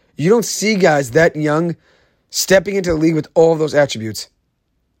NBA. You don't see guys that young stepping into the league with all of those attributes.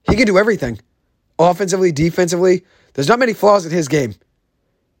 He can do everything. Offensively, defensively, there's not many flaws in his game.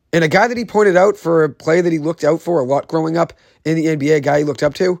 And a guy that he pointed out for a play that he looked out for a lot growing up in the NBA, a guy he looked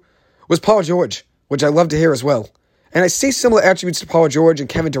up to, was Paul George, which I love to hear as well. And I see similar attributes to Paul George and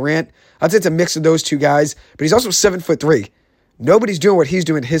Kevin Durant. I'd say it's a mix of those 2 guys, but he's also 7'3". Nobody's doing what he's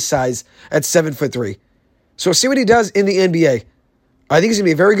doing his size at 7'3". So see what he does in the NBA. I think he's going to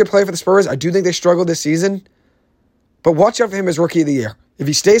be a very good player for the Spurs. I do think they struggled this season. But watch out for him as Rookie of the Year. If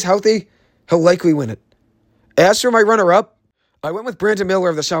he stays healthy, he'll likely win it. As for my runner-up, I went with Brandon Miller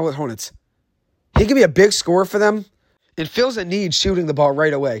of the Charlotte Hornets. He can be a big scorer for them and fills a need shooting the ball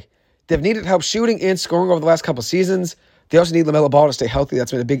right away. They've needed help shooting and scoring over the last couple seasons. They also need LaMelo Ball to stay healthy.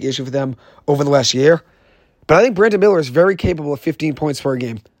 That's been a big issue for them over the last year. But I think Brandon Miller is very capable of 15 points per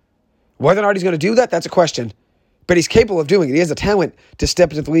game. Whether or not he's going to do that, that's a question. But he's capable of doing it. He has the talent to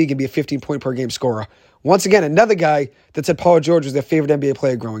step into the league and be a 15-point-per-game scorer. Once again, another guy that said Paul George was their favorite NBA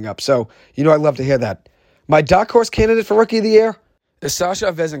player growing up. So, I'd love to hear that. My dark horse candidate for Rookie of the Year is Sasha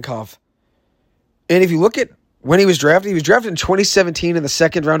Vezenkov. And if you look at when he was drafted in 2017 in the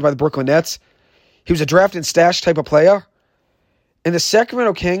second round by the Brooklyn Nets. He was a draft and stash type of player. And the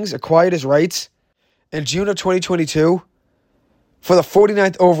Sacramento Kings acquired his rights in June of 2022 for the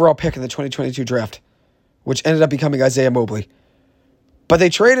 49th overall pick in the 2022 draft. which ended up becoming Isaiah Mobley. But they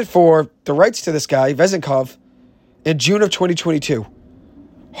traded for the rights to this guy, Vezenkov, in June of 2022,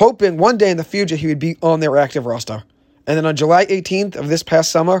 hoping one day in the future he would be on their active roster. And then on July 18th of this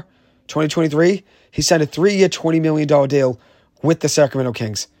past summer, 2023, he signed a 3-year, $20 million deal with the Sacramento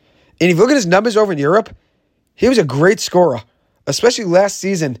Kings. And if you look at his numbers over in Europe, he was a great scorer, especially last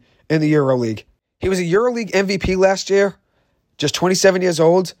season in the EuroLeague. He was a EuroLeague MVP last year, just 27 years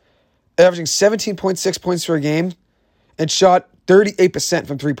old, averaging 17.6 points per game, and shot 38%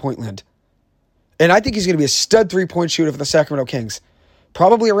 from three-point land. And I think he's going to be a stud three-point shooter for the Sacramento Kings,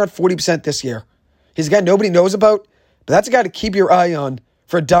 probably around 40% this year. He's a guy nobody knows about, but that's a guy to keep your eye on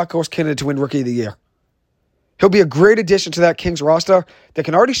for a dark horse candidate to win Rookie of the Year. He'll be a great addition to that Kings roster that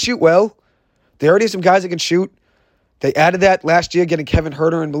can already shoot well. They already have some guys that can shoot. They added that last year, getting Kevin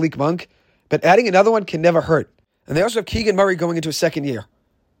Huerter and Malik Monk. But adding another one can never hurt. And they also have Keegan Murray going into his second year.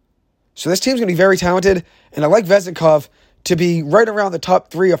 So this team's going to be very talented. And I like Vezenkov to be right around the top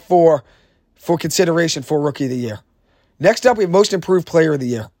 3 or 4 for consideration for Rookie of the Year. Next up, we have Most Improved Player of the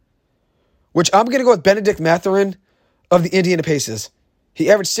Year, which I'm going to go with Benedict Mathurin of the Indiana Pacers. He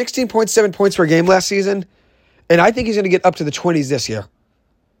averaged 16.7 points per game last season, and I think he's going to get up to the 20s this year.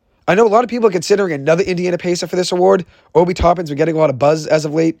 I know a lot of people are considering another Indiana Pacer for this award. Obi Toppin's been getting a lot of buzz as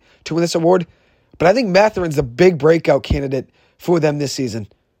of late to win this award, but I think Mathurin's the big breakout candidate for them this season.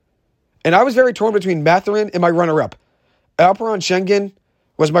 And I was very torn between Mathurin and my runner-up. Alperen Sengun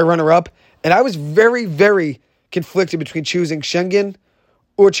was my runner-up, and I was very, very conflicted between choosing Sengun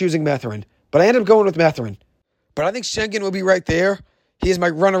or choosing Mathurin. But I ended up going with Mathurin. But I think Sengun will be right there. He is my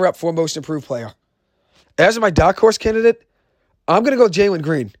runner-up for Most Improved Player. As my dark horse candidate, I'm going to go with Jalen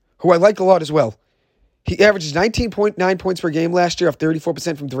Green, who I like a lot as well. He averages 19.9 points per game last year off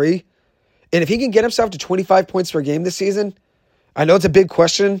 34% from 3. And if he can get himself to 25 points per game this season, I know it's a big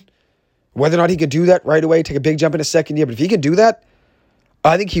question whether or not he can do that right away, take a big jump in his second year. But if he can do that,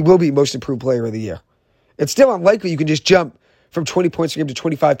 I think he will be Most Improved Player of the Year. It's still unlikely you can just jump from 20 points per game to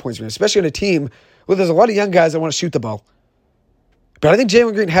 25 points per game, especially on a team where there's a lot of young guys that want to shoot the ball. But I think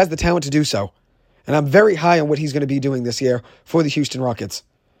Jalen Green has the talent to do so. And I'm very high on what he's going to be doing this year for the Houston Rockets.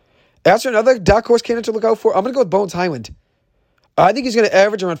 As for another dark horse candidate to look out for, I'm going to go with Bones Highland. I think he's going to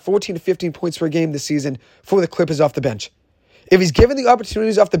average around 14 to 15 points per game this season for the Clippers off the bench. If he's given the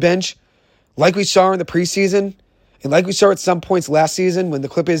opportunities off the bench, like we saw in the preseason, and like we saw at some points last season when the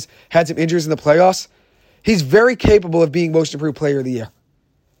Clippers had some injuries in the playoffs, he's very capable of being Most Improved Player of the Year.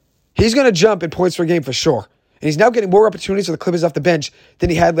 He's going to jump in points per game for sure. And he's now getting more opportunities for the Clippers off the bench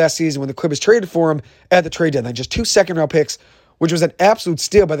than he had last season when the Clippers traded for him at the trade deadline. Just 2 second-round picks, which was an absolute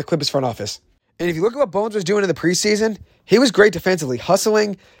steal by the Clippers front office. And if you look at what Bones was doing in the preseason, he was great defensively,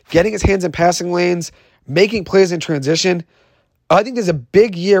 hustling, getting his hands in passing lanes, making plays in transition. I think there's a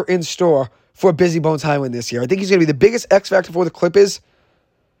big year in store for Busy Bones Highland this year. I think he's going to be the biggest X factor for the Clippers,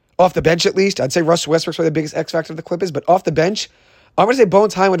 off the bench at least. I'd say Russell Westbrook's probably the biggest X factor for the Clippers, but off the bench, I'm going to say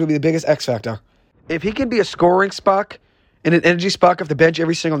Bones Highland would be the biggest X factor. If he can be a scoring spark and an energy spark off the bench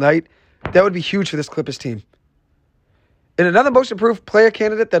every single night, that would be huge for this Clippers team. And another Most Improved Player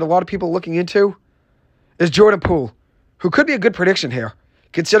candidate that a lot of people are looking into is Jordan Poole, who could be a good prediction here,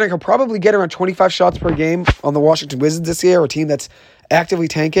 considering he'll probably get around 25 shots per game on the Washington Wizards this year, a team that's actively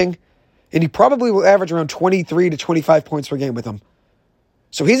tanking. And he probably will average around 23 to 25 points per game with them.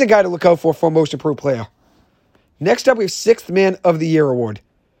 So he's a guy to look out for Most Improved Player. Next up, we have Sixth Man of the Year award.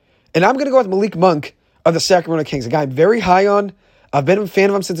 And I'm going to go with Malik Monk of the Sacramento Kings, a guy I'm very high on. I've been a fan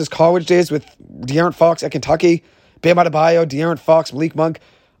of him since his college days with De'Aaron Fox at Kentucky, Bam Adebayo, De'Aaron Fox, Malik Monk.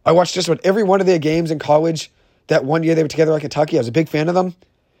 I watched just about every one of their games in college that one year they were together at Kentucky. I was a big fan of them.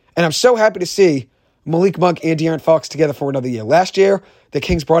 And I'm so happy to see Malik Monk and De'Aaron Fox together for another year. Last year, the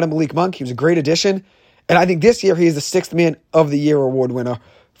Kings brought in Malik Monk. He was a great addition. And I think this year he is the Sixth Man of the Year award winner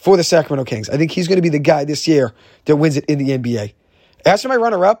for the Sacramento Kings. I think he's going to be the guy this year that wins it in the NBA. As for my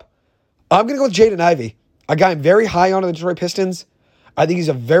runner-up, I'm going to go with Jaden Ivey, a guy I'm very high on the Detroit Pistons. I think he's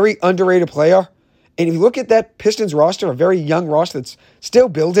a very underrated player. And if you look at that Pistons roster, a very young roster that's still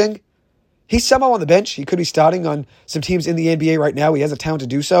building, he's somehow on the bench. He could be starting on some teams in the NBA right now. He has the talent to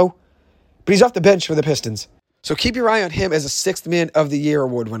do so. But he's off the bench for the Pistons. So keep your eye on him as a Sixth Man of the Year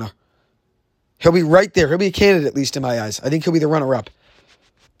award winner. He'll be right there. He'll be a candidate, at least in my eyes. I think he'll be the runner-up.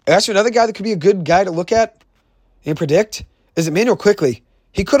 As for another guy that could be a good guy to look at and predict is Emmanuel Quickley.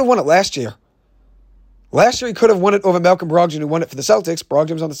 He could have won it last year. Last year, he could have won it over Malcolm Brogdon, who won it for the Celtics.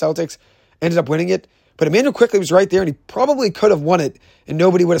 Brogdon was on the Celtics, ended up winning it. But Emmanuel Quickley was right there, and he probably could have won it, and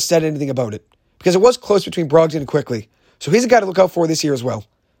nobody would have said anything about it. Because it was close between Brogdon and Quickley. So he's a guy to look out for this year as well.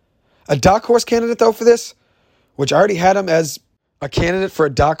 A dark horse candidate, though, for this, which I already had him as a candidate for a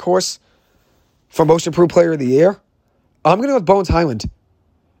dark horse for Most Improved Player of the Year, I'm going to go with Bones Hyland.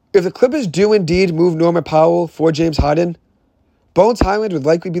 If the Clippers do indeed move Norman Powell for James Harden, Bones Hyland would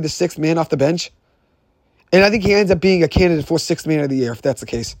likely be the sixth man off the bench. And I think he ends up being a candidate for sixth man of the year, if that's the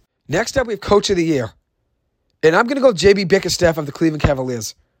case. Next up, we have Coach of the Year. And I'm going to go with JB Bickerstaff of the Cleveland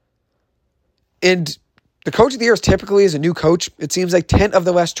Cavaliers. And the Coach of the Year is typically a new coach. It seems like 10 of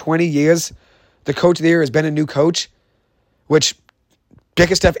the last 20 years, the Coach of the Year has been a new coach, which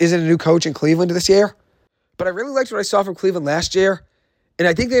Bickerstaff isn't a new coach in Cleveland this year. But I really liked what I saw from Cleveland last year, and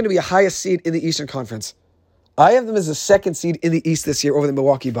I think they're going to be a highest seed in the Eastern Conference. I have them as the second seed in the East this year over the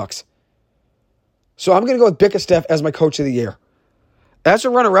Milwaukee Bucks. So I'm going to go with Bickerstaff as my Coach of the Year. As a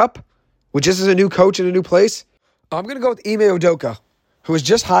runner-up, which this is a new coach in a new place, I'm going to go with Ime Udoka, who was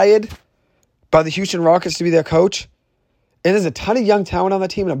just hired by the Houston Rockets to be their coach. And there's a ton of young talent on the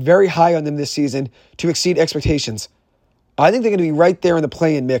team, and I'm very high on them this season to exceed expectations. I think they're going to be right there in the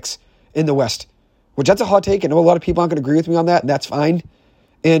play-in mix in the West, which that's a hot take. I know a lot of people aren't going to agree with me on that, and that's fine.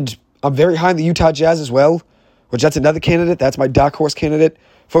 And I'm very high on the Utah Jazz as well, which that's another candidate. That's my dark horse candidate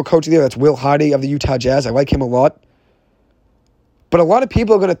for Coach of the Year. That's Will Hardy of the Utah Jazz. I like him a lot. But a lot of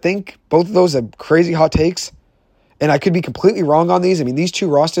people are going to think both of those are crazy hot takes, and I could be completely wrong on these. I mean, these two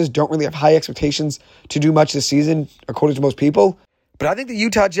rosters don't really have high expectations to do much this season, according to most people. But I think the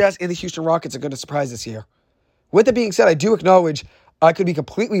Utah Jazz and the Houston Rockets are going to surprise this year. With that being said, I do acknowledge I could be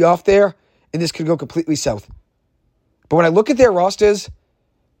completely off there, and this could go completely south. But when I look at their rosters,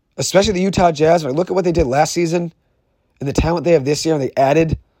 especially the Utah Jazz, when I look at what they did last season and the talent they have this year, and they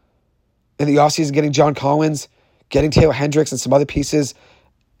added in the offseason getting John Collins, getting Taylor Hendricks, and some other pieces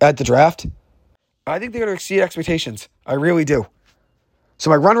at the draft, I think they're going to exceed expectations. I really do. So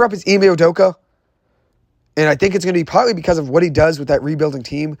my runner-up is Ime Udoka, and I think it's going to be partly because of what he does with that rebuilding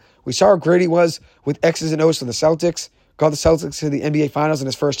team. We saw how great he was with X's and O's for the Celtics, got the Celtics to the NBA Finals in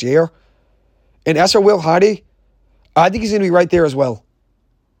his first year. And as for Will Hardy, I think he's going to be right there as well.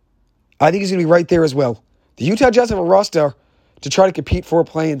 The Utah Jazz have a roster to try to compete for a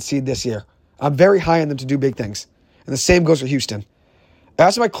play-in seed this year. I'm very high on them to do big things. And the same goes for Houston.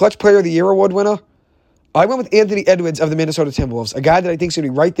 As for my Clutch Player of the Year award winner, I went with Anthony Edwards of the Minnesota Timberwolves, a guy that I think is going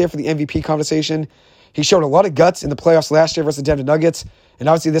to be right there for the MVP conversation. He showed a lot of guts in the playoffs last year versus the Denver Nuggets, and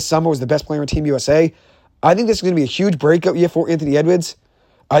obviously this summer was the best player on Team USA. I think this is going to be a huge breakout year for Anthony Edwards.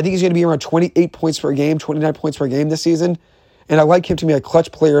 I think he's going to be around 28 points per game, 29 points per game this season, and I like him to be a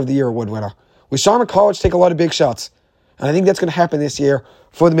Clutch Player of the Year award winner. We saw him in college take a lot of big shots, and I think that's going to happen this year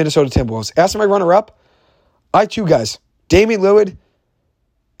for the Minnesota Timberwolves. As for my runner-up, I have two guys, Damian Lillard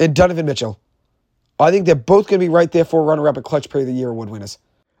and Donovan Mitchell. I think they're both going to be right there for runner-up and Clutch Player of the Year award winners.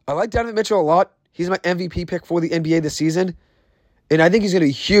 I like Donovan Mitchell a lot. He's my MVP pick for the NBA this season, and I think he's going to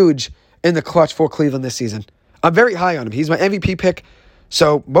be huge in the clutch for Cleveland this season. I'm very high on him. He's my MVP pick,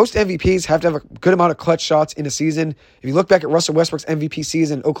 so most MVPs have to have a good amount of clutch shots in a season. If you look back at Russell Westbrook's MVP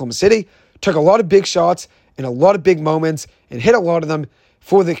season in Oklahoma City, took a lot of big shots and a lot of big moments and hit a lot of them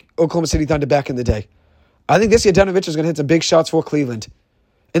for the Oklahoma City Thunder back in the day. I think this year Donovan Mitchell is going to hit some big shots for Cleveland.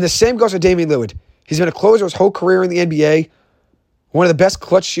 And the same goes for Damian Lillard. He's been a closer his whole career in the NBA, one of the best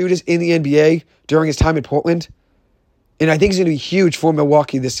clutch shooters in the NBA during his time in Portland. And I think he's going to be huge for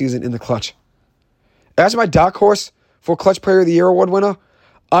Milwaukee this season in the clutch. As my dark horse for Clutch Player of the Year award winner,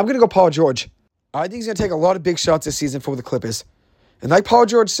 I'm going to go Paul George. I think he's going to take a lot of big shots this season for the Clippers. And like Paul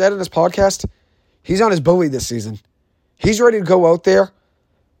George said in his podcast, he's on his bully this season. He's ready to go out there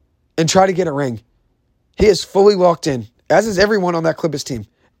and try to get a ring. He is fully locked in, as is everyone on that Clippers team.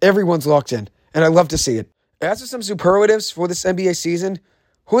 Everyone's locked in, and I love to see it. As for some superlatives for this NBA season,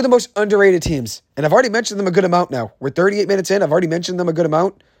 who are the most underrated teams? And I've already mentioned them a good amount now. We're 38 minutes in. I've already mentioned them a good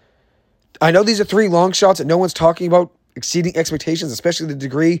amount. I know these are three long shots that no one's talking about exceeding expectations, especially the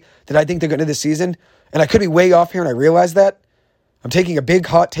degree that I think they're going to this season. And I could be way off here, and I realize that. I'm taking a big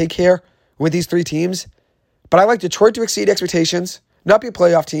hot take here with these three teams. But I like Detroit to exceed expectations. Not be a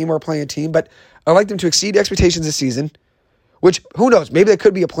playoff team or a play-in team, but I like them to exceed expectations this season. Which, who knows, maybe they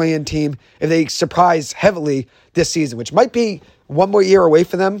could be a play-in team if they surprise heavily this season, which might be one more year away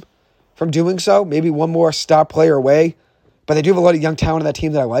for them from doing so. Maybe one more star player away. But they do have a lot of young talent on that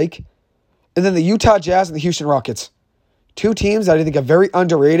team that I like. And then the Utah Jazz and the Houston Rockets. Two teams that I think are very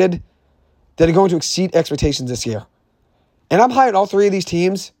underrated that are going to exceed expectations this year. And I'm high on all three of these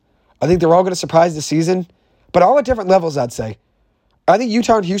teams. I think they're all going to surprise this season. But all at different levels, I'd say. I think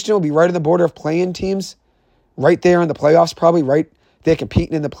Utah and Houston will be right on the border of play-in teams. Right there in the playoffs, probably right there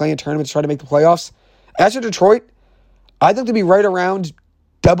competing in the play-in tournament to try to make the playoffs. As for Detroit, I think they'll be right around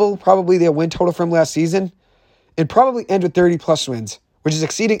double probably their win total from last season and probably end with 30-plus wins, which is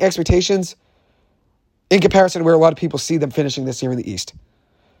exceeding expectations in comparison to where a lot of people see them finishing this year in the East.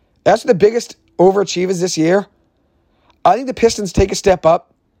 As for the biggest overachievers this year, I think the Pistons take a step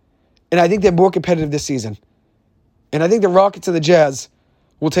up, and I think they're more competitive this season. And I think the Rockets and the Jazz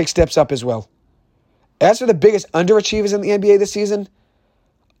will take steps up as well. As for the biggest underachievers in the NBA this season,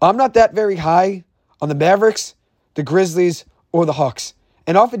 I'm not that very high on the Mavericks, the Grizzlies, or the Hawks.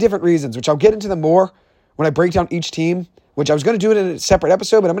 And all for different reasons, which I'll get into them more when I break down each team, which I was going to do it in a separate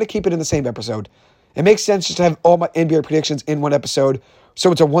episode, but I'm going to keep it in the same episode. It makes sense just to have all my NBA predictions in one episode,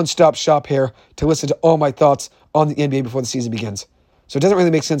 so it's a one-stop shop here to listen to all my thoughts on the NBA before the season begins. So it doesn't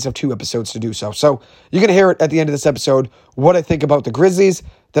really make sense to have two episodes to do so. So you're going to hear it at the end of this episode, what I think about the Grizzlies,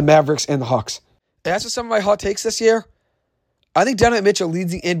 the Mavericks, and the Hawks. As for some of my hot takes this year, I think Donovan Mitchell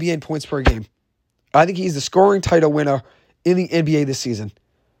leads the NBA in points per game. I think he's the scoring title winner in the NBA this season.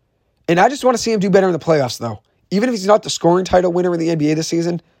 And I just want to see him do better in the playoffs, though. Even if he's not the scoring title winner in the NBA this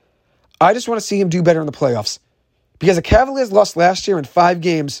season, I just want to see him do better in the playoffs. Because the Cavaliers lost last year in 5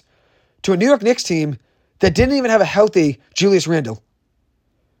 games to a New York Knicks team that didn't even have a healthy Julius Randle,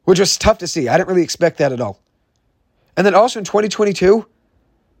 which was tough to see. I didn't really expect that at all. And then also in 2022,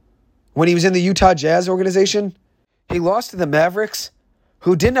 when he was in the Utah Jazz organization, he lost to the Mavericks,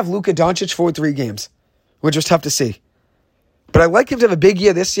 who didn't have Luka Doncic for 3 games, which was tough to see. But I like him to have a big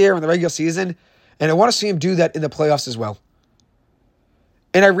year this year in the regular season, and I want to see him do that in the playoffs as well.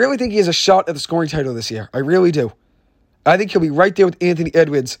 And I really think he has a shot at the scoring title this year. I really do. I think he'll be right there with Anthony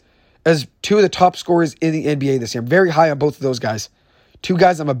Edwards as 2 of the top scorers in the NBA this year. I'm very high on both of those guys. 2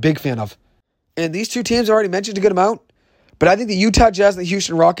 guys I'm a big fan of. And these 2 teams I already mentioned a good amount, but I think the Utah Jazz and the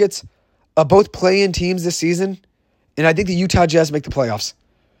Houston Rockets are both play-in teams this season, and I think the Utah Jazz make the playoffs.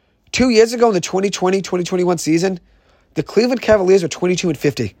 2 years ago in the 2020-2021 season, the Cleveland Cavaliers were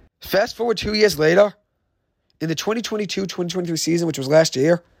 22-50. Fast forward 2 years later, in the 2022-2023 season, which was last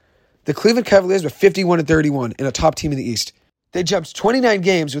year, the Cleveland Cavaliers were 51-31 and a top team in the East. They jumped 29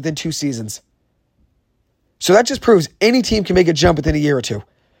 games within 2 seasons. So that just proves any team can make a jump within a year or 2.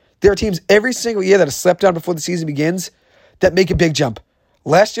 There are teams every single year that have slept on before the season begins that make a big jump.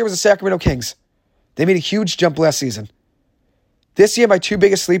 Last year was the Sacramento Kings. They made a huge jump last season. This year, my 2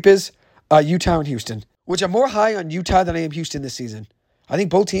 biggest sleepers are Utah and Houston, which I'm more high on Utah than I am Houston this season. I think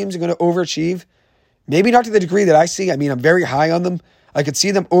both teams are going to overachieve. Maybe not to the degree that I see. I mean, I'm very high on them. I could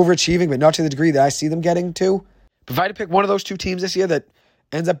see them overachieving, but not to the degree that I see them getting to. If I had to pick one of those 2 teams this year that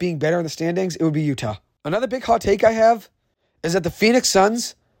ends up being better in the standings, it would be Utah. Another big hot take I have is that the Phoenix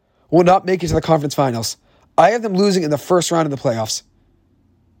Suns will not make it to the conference finals. I have them losing in the first round of the playoffs.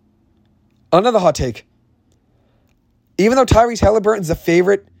 Another hot take. Even though Tyrese Halliburton's the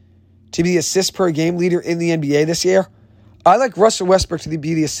favorite to be the assist per game leader in the NBA this year, I like Russell Westbrook to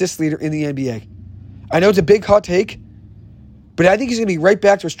be the assist leader in the NBA. I know it's a big hot take, but I think he's going to be right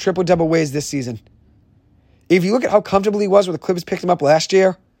back to his triple-double ways this season. If you look at how comfortable he was when the Clippers picked him up last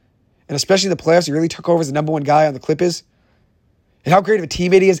year, and especially in the playoffs, he really took over as the number 1 guy on the Clippers, and how great of a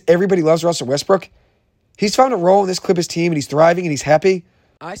teammate he is. Everybody loves Russell Westbrook. He's found a role in this Clippers team, and he's thriving, and he's happy.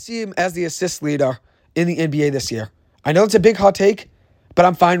 I see him as the assist leader in the NBA this year. I know it's a big hot take, but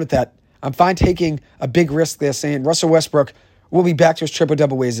I'm fine with that. I'm fine taking a big risk there, saying Russell Westbrook will be back to his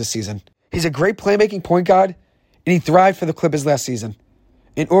triple-double ways this season. He's a great playmaking point guard, and he thrived for the Clippers last season.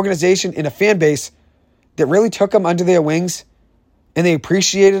 An organization and a fan base that really took him under their wings, and they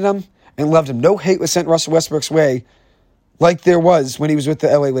appreciated him and loved him. No hate was sent Russell Westbrook's way like there was when he was with the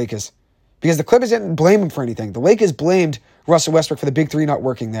LA Lakers. Because the Clippers didn't blame him for anything. The Lakers blamed Russell Westbrook for the big 3 not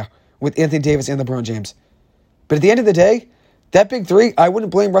working there with Anthony Davis and LeBron James. But at the end of the day, that big 3, I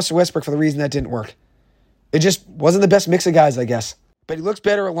wouldn't blame Russell Westbrook for the reason that didn't work. It just wasn't the best mix of guys, I guess. But he looks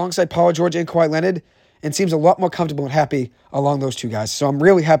better alongside Paul George and Kawhi Leonard and seems a lot more comfortable and happy along those 2 guys. So I'm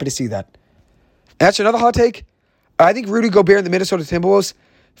really happy to see that. And that's another hot take. I think Rudy Gobert and the Minnesota Timberwolves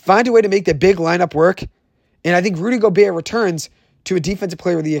find a way to make their big lineup work. And I think Rudy Gobert returns to a Defensive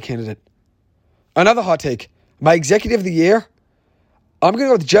Player of the Year candidate. Another hot take. My Executive of the Year, I'm going to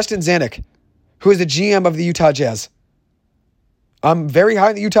go with Justin Zanuck, who is the GM of the Utah Jazz. I'm very high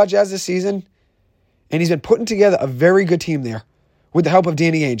on the Utah Jazz this season, and he's been putting together a very good team there with the help of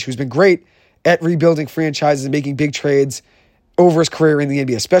Danny Ainge, who's been great at rebuilding franchises and making big trades over his career in the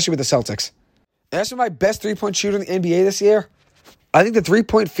NBA, especially with the Celtics. As for my best 3-point shooter in the NBA this year, I think the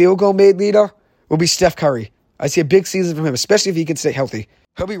 3-point field goal made leader will be Steph Curry. I see a big season from him, especially if he can stay healthy.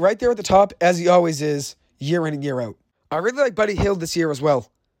 He'll be right there at the top, as he always is, year in and year out. I really like Buddy Hield this year as well.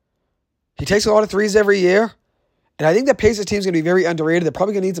 He takes a lot of threes every year, and I think that Pacers team's going to be very underrated. They're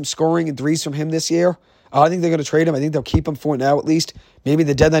probably going to need some scoring and threes from him this year. I think they're going to trade him. I think they'll keep him for now at least. Maybe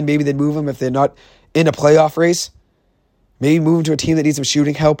the deadline, maybe they'd move him if they're not in a playoff race. Maybe move him to a team that needs some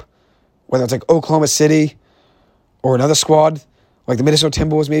shooting help, whether it's like Oklahoma City or another squad like the Minnesota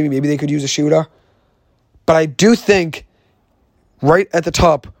Timberwolves maybe they could use a shooter. But I do think right at the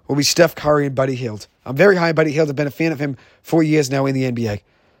top will be Steph Curry and Buddy Hield. I'm very high on Buddy Hield. I've been a fan of him for years now in the NBA.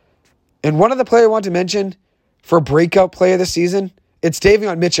 And one other player I want to mention for a breakout player this season, it's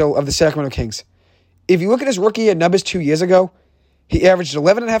Davion Mitchell of the Sacramento Kings. If you look at his rookie year numbers 2 years ago, he averaged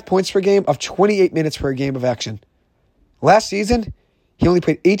 11.5 points per game of 28 minutes per game of action. Last season, he only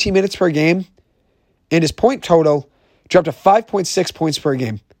played 18 minutes per game, and his point total dropped to 5.6 points per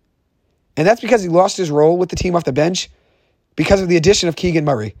game. And that's because he lost his role with the team off the bench because of the addition of Keegan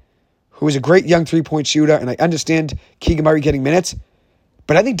Murray, who is a great young three-point shooter, and I understand Keegan Murray getting minutes.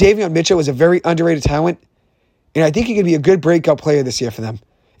 But I think Davion Mitchell is a very underrated talent, and I think he could be a good breakout player this year for them.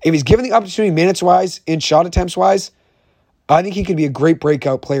 If he's given the opportunity minutes-wise and shot attempts-wise, I think he could be a great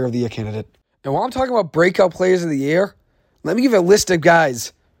breakout player of the year candidate. And while I'm talking about breakout players of the year, let me give you a list of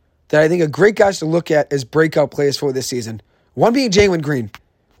guys that I think are great guys to look at as breakout players for this season. One being Jalen Green,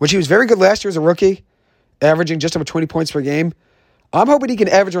 which he was very good last year as a rookie, averaging just over 20 points per game. I'm hoping he can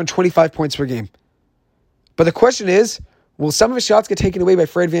average around 25 points per game. But the question is, will some of his shots get taken away by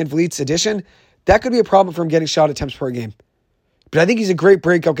Fred VanVleet's addition? That could be a problem for him getting shot attempts per game. But I think he's a great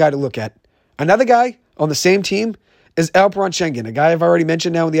breakout guy to look at. Another guy on the same team is Alperen Sengun, a guy I've already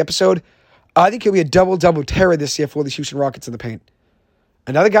mentioned now in the episode. I think he'll be a double-double terror this year for the Houston Rockets in the paint.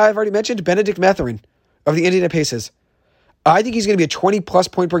 Another guy I've already mentioned, Benedict Mathurin of the Indiana Pacers. I think he's going to be a 20-plus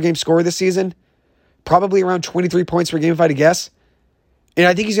point per game scorer this season, probably around 23 points per game if I had to guess. And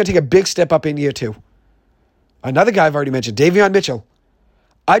I think he's going to take a big step up in year 2. Another guy I've already mentioned, Davion Mitchell.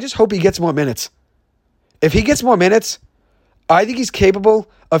 I just hope he gets more minutes. If he gets more minutes, I think he's capable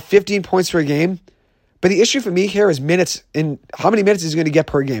of 15 points per game. But the issue for me here is minutes and how many minutes he's going to get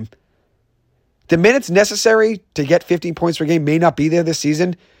per game. The minutes necessary to get 15 points per game may not be there this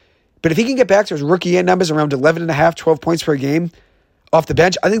season. But if he can get back to his rookie year numbers around 11.5, 12 points per game off the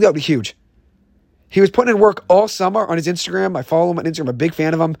bench, I think that would be huge. He was putting in work all summer on his Instagram. I follow him on Instagram. I'm a big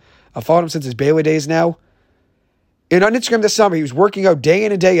fan of him. I've followed him since his Baylor days now. And on Instagram this summer, he was working out day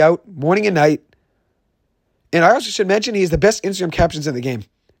in and day out, morning and night. And I also should mention he has the best Instagram captions in the game.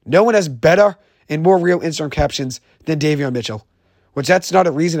 No one has better and more real Instagram captions than Davion Mitchell, which that's not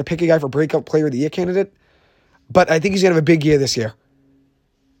a reason to pick a guy for breakout player of the year candidate. But I think he's going to have a big year this year.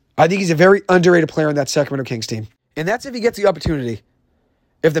 I think he's a very underrated player on that Sacramento Kings team. And that's if he gets the opportunity.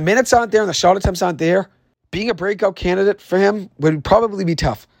 If the minutes aren't there and the shot attempts aren't there, being a breakout candidate for him would probably be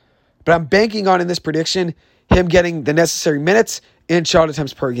tough. But I'm banking on in this prediction him getting the necessary minutes and shot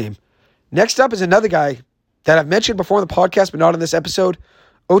attempts per game. Next up is another guy that I've mentioned before in the podcast but not in this episode,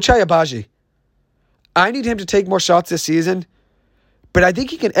 Ochai Agbaji. I need him to take more shots this season, but I think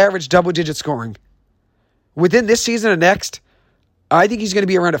he can average double-digit scoring. Within this season and next, I think he's going to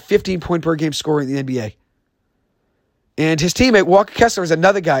be around a 15-point-per-game scorer in the NBA. And his teammate, Walker Kessler, is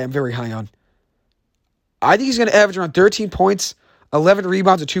another guy I'm very high on. I think he's going to average around 13 points, 11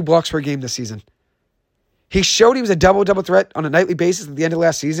 rebounds, and 2 blocks per game this season. He showed he was a double-double threat on a nightly basis at the end of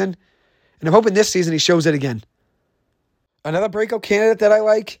last season, and I'm hoping this season he shows it again. Another breakout candidate that I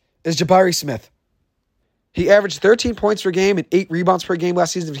like is Jabari Smith. He averaged 13 points per game and 8 rebounds per game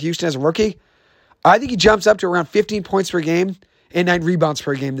last season for Houston as a rookie. I think he jumps up to around 15 points per game and 9 rebounds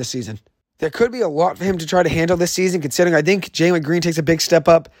per game this season. There could be a lot for him to try to handle this season, considering I think Jalen Green takes a big step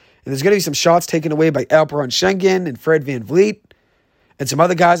up, and there's going to be some shots taken away by Alperen Sengun and Fred VanVleet and some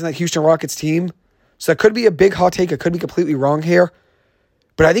other guys on that Houston Rockets team. So that could be a big hot take. I could be completely wrong here.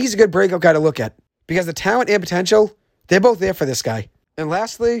 But I think he's a good breakout guy to look at because the talent and potential, they're both there for this guy. And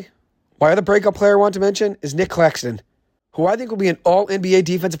lastly, my other breakout player I want to mention is Nick Claxton, who I think will be an all-NBA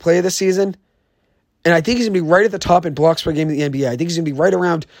defensive player this season. And I think he's going to be right at the top in blocks per game in the NBA. I think he's going to be right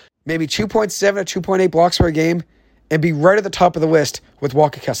around maybe 2.7 or 2.8 blocks per game and be right at the top of the list with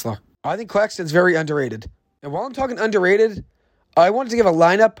Walker Kessler. I think Claxton's very underrated. And while I'm talking underrated, I wanted to give a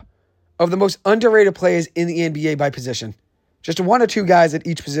lineup of the most underrated players in the NBA by position. Just 1 or 2 guys at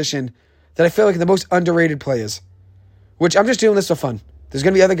each position that I feel like are the most underrated players. Which I'm just doing this for fun. There's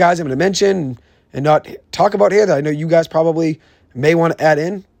going to be other guys I'm going to mention and not talk about here that I know you guys probably may want to add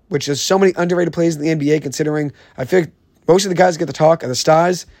in, which is so many underrated players in the NBA, considering I feel like most of the guys get to talk are the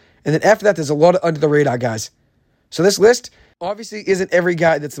stars. And then after that, there's a lot of under-the-radar guys. So this list obviously isn't every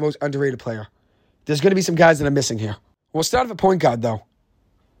guy that's the most underrated player. There's going to be some guys that I'm missing here. We'll start with a point guard, though.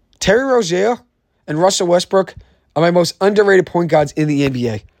 Terry Rozier and Russell Westbrook are my most underrated point guards in the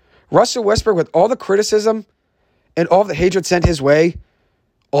NBA. Russell Westbrook, with all the criticism and all of the hatred sent his way,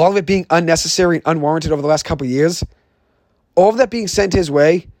 all of it being unnecessary and unwarranted over the last couple of years, all of that being sent his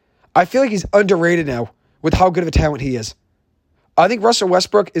way, I feel like he's underrated now with how good of a talent he is. I think Russell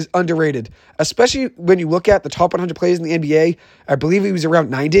Westbrook is underrated, especially when you look at the top 100 players in the NBA. I believe he was around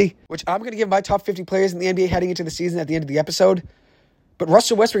 90, which I'm going to give my top 50 players in the NBA heading into the season at the end of the episode. But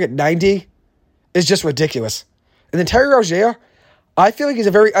Russell Westbrook at 90 is just ridiculous. And then Terry Rozier, I feel like he's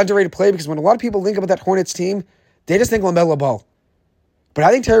a very underrated player because when a lot of people think about that Hornets team, they just think LaMelo Ball. But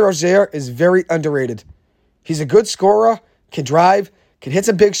I think Terry Rozier is very underrated. He's a good scorer, can drive, can hit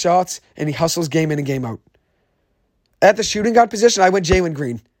some big shots, and he hustles game in and game out. At the shooting guard position, I went Jalen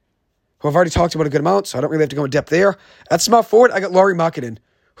Green, who I've already talked about a good amount, so I don't really have to go in depth there. At small forward, I got Lauri Markkanen,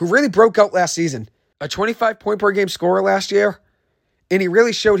 who really broke out last season. A 25-point-per-game scorer last year, and he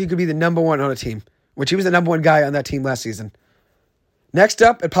really showed he could be the number one on a team, which he was the number one guy on that team last season. Next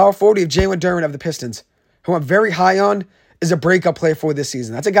up, at power forward, we have Jalen Duren of the Pistons, who I'm very high on, is a breakout player for this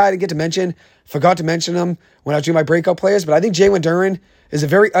season. That's a guy I didn't get to mention. Forgot to mention him when I was doing my breakout players, but I think Jalen Duren is a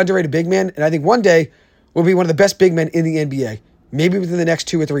very underrated big man, and I think one day will be one of the best big men in the NBA, maybe within the next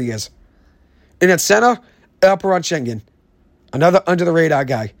 2 or 3 years. And at center, Alperen Sengun, another under-the-radar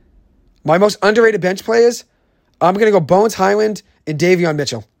guy. My most underrated bench players, I'm going to go Bones Highland and Davion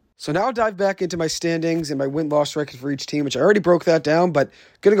Mitchell. So now I'll dive back into my standings and my win-loss record for each team, which I already broke that down, but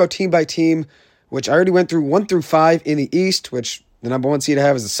going to go team by team, which I already went through 1 through 5 in the East, which the number 1 seed I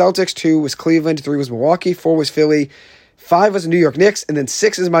have is the Celtics, 2 was Cleveland, 3 was Milwaukee, 4 was Philly, 5 was the New York Knicks, and then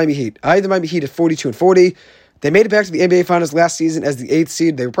 6 is Miami Heat. I had the Miami Heat at 42-40. They made it back to the NBA Finals last season as the 8th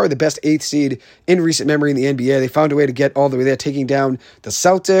seed. They were probably the best 8th seed in recent memory in the NBA. They found a way to get all the way there, taking down the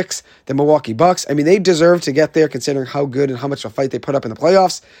Celtics, the Milwaukee Bucks. I mean, they deserved to get there considering how good and how much of a fight they put up in the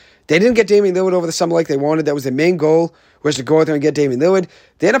playoffs. They didn't get Damian Lillard over the summer like they wanted. That was their main goal, was to go out there and get Damian Lillard.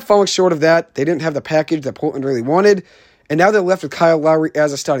 They ended up falling short of that. They didn't have the package that Portland really wanted. And now they're left with Kyle Lowry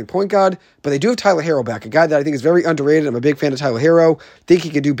as a starting point guard. But they do have Tyler Herro back, a guy that I think is very underrated. I'm a big fan of Tyler Herro. Think he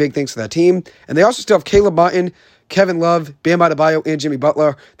can do big things for that team. And they also still have Caleb Martin, Kevin Love, Bam Adebayo, and Jimmy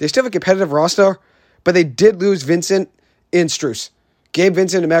Butler. They still have a competitive roster, but they did lose Vincent and Strus. Gabe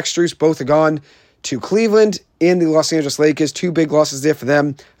Vincent and Max Strus both are gone to Cleveland and the Los Angeles Lakers. 2 big losses there for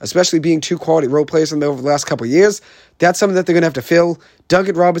them, especially being 2 quality role players over the last couple of years. That's something that they're going to have to fill.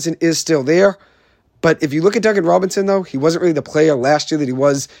 Duncan Robinson is still there. But if you look at Duncan Robinson, though, he wasn't really the player last year that he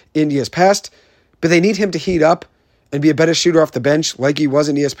was in years past. But they need him to heat up and be a better shooter off the bench like he was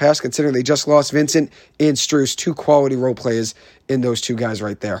in years past, considering they just lost Vincent and Strus, 2 quality role players in those 2 guys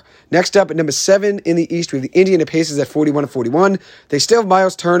right there. Next up, at number 7 in the East, we have the Indiana Pacers at 41-41. They still have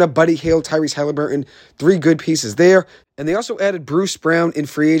Miles Turner, Buddy Hield, Tyrese Halliburton, 3 good pieces there. And they also added Bruce Brown in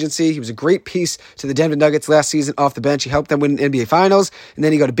free agency. He was a great piece to the Denver Nuggets last season off the bench. He helped them win an NBA Finals, and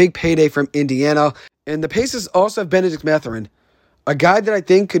then he got a big payday from Indiana. And the Pacers also have Benedict Mathurin, a guy that I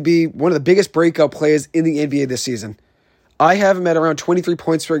think could be one of the biggest breakout players in the NBA this season. I have him at around 23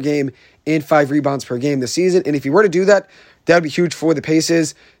 points per game and 5 rebounds per game this season. And if he were to do that, that would be huge for the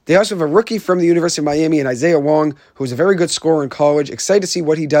Pacers. They also have a rookie from the University of Miami in Isaiah Wong, who's a very good scorer in college. Excited to see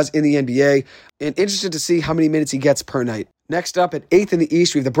what he does in the NBA and interested to see how many minutes he gets per night. Next up, at 8th in the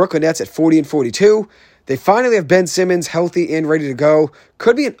East, we have the Brooklyn Nets at 40-42. They finally have Ben Simmons healthy and ready to go.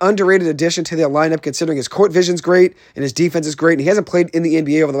 Could be an underrated addition to their lineup considering his court vision's great and his defense is great. And he hasn't played in the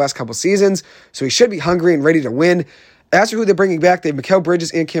NBA over the last couple seasons, so he should be hungry and ready to win. As for who they're bringing back, they have Mikal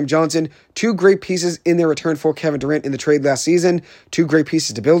Bridges and Cam Johnson, 2 great pieces in their return for Kevin Durant in the trade last season, 2 great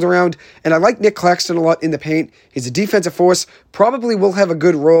pieces to build around. And I like Nick Claxton a lot in the paint. He's a defensive force, probably will have a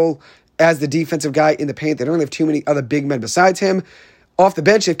good role as the defensive guy in the paint. They don't really have too many other big men besides him. Off the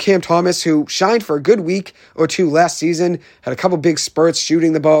bench, you have Cam Thomas, who shined for a good week or 2 last season, had a couple big spurts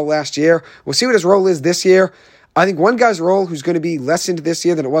shooting the ball last year. We'll see what his role is this year. I think one guy's role who's going to be lessened this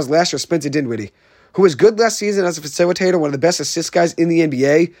year than it was last year, Spencer Dinwiddie, who was good last season as a facilitator, one of the best assist guys in the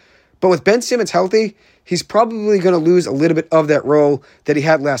NBA. But with Ben Simmons healthy, he's probably going to lose a little bit of that role that he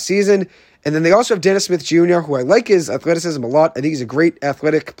had last season. And then they also have Dennis Smith Jr., who I like his athleticism a lot. I think he's a great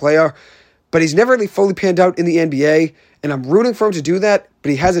athletic player, but he's never really fully panned out in the NBA. And I'm rooting for him to do that,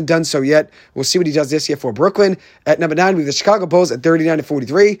 but he hasn't done so yet. We'll see what he does this year for Brooklyn. At number 9, we have the Chicago Bulls at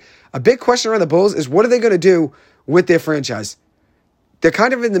 39-43. A big question around the Bulls is what are they going to do with their franchise? They're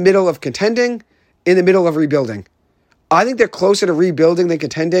kind of in the middle of contending, in the middle of rebuilding. I think they're closer to rebuilding than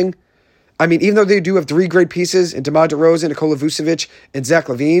contending. I mean, even though they do have 3 great pieces in DeMar DeRozan, Nikola Vucevic, and Zach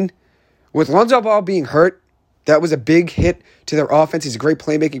LaVine, with Lonzo Ball being hurt, that was a big hit to their offense. He's a great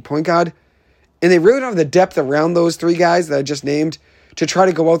playmaking point guard. And they really don't have the depth around those 3 guys that I just named to try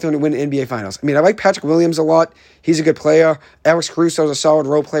to go out there and win NBA Finals. I mean, I like Patrick Williams a lot. He's a good player. Alex Caruso is a solid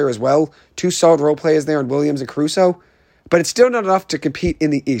role player as well. 2 solid role players there in Williams and Caruso. But it's still not enough to compete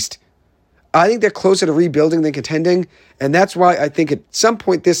in the East. I think they're closer to rebuilding than contending, and that's why I think at some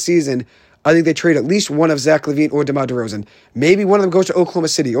point this season, I think they trade at least one of Zach LaVine or DeMar DeRozan. Maybe one of them goes to Oklahoma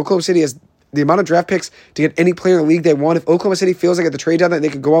City. Oklahoma City has the amount of draft picks to get any player in the league they want. If Oklahoma City feels like at the trade deadline they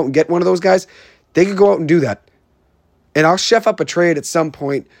could go out and get one of those guys, they could go out and do that. And I'll chef up a trade at some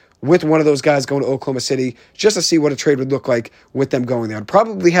point with one of those guys going to Oklahoma City just to see what a trade would look like with them going there. It'd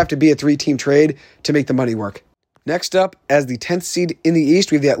probably have to be a 3-team trade to make the money work. Next up, as the 10th seed in the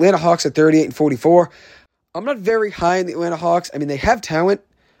East, we have the Atlanta Hawks at 38-44. I'm not very high in the Atlanta Hawks. I mean, they have talent.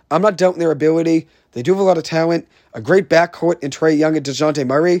 I'm not doubting their ability. They do have a lot of talent, a great backcourt in Trae Young and DeJounte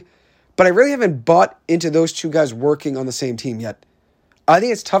Murray, but I really haven't bought into those two guys working on the same team yet. I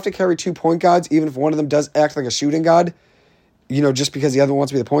think it's tough to carry 2 point guards, even if one of them does act like a shooting guard, just because the other one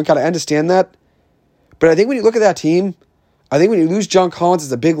wants to be the point guard. I understand that. But I think when you look at that team, I think when you lose John Collins,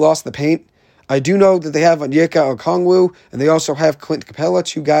 it's a big loss in the paint. I do know that they have Onyeka Okongwu, and they also have Clint Capella,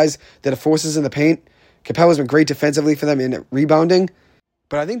 2 guys that are forces in the paint. Capella's been great defensively for them in rebounding.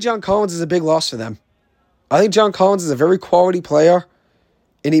 But I think John Collins is a big loss for them. I think John Collins is a very quality player,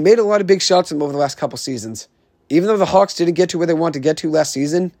 and he made a lot of big shots over the last couple seasons. Even though the Hawks didn't get to where they wanted to get to last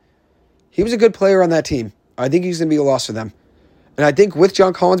season, he was a good player on that team. I think he's going to be a loss for them. And I think with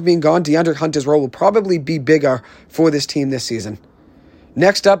John Collins being gone, DeAndre Hunter's role will probably be bigger for this team this season.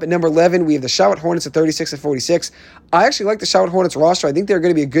 Next up, at number 11, we have the Charlotte Hornets at 36-46. I actually like the Charlotte Hornets roster. I think they're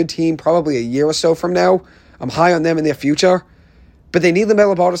going to be a good team probably a year or so from now. I'm high on them in their future. But they need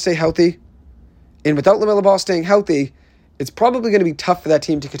LaMelo Ball to stay healthy. And without LaMelo Ball staying healthy, it's probably going to be tough for that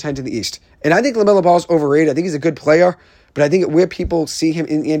team to contend in the East. And I think LaMelo Ball is overrated. I think he's a good player. But I think where people see him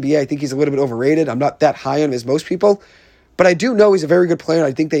in the NBA, I think he's a little bit overrated. I'm not that high on him as most people. But I do know he's a very good player, and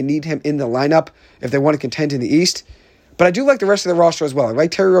I think they need him in the lineup if they want to contend in the East. But I do like the rest of the roster as well. I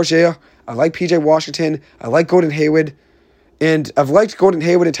like Terry Rozier. I like P.J. Washington. I like Gordon Hayward. And I've liked Gordon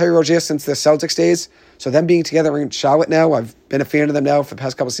Hayward and Terry Rozier since the Celtics days. So them being together in Charlotte now, I've been a fan of them now for the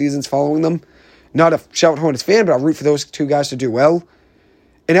past couple seasons following them. Not a Charlotte Hornets fan, but I'll root for those 2 guys to do well.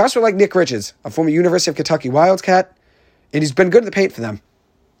 And I also like Nick Richards, a former University of Kentucky Wildcat. And he's been good in the paint for them.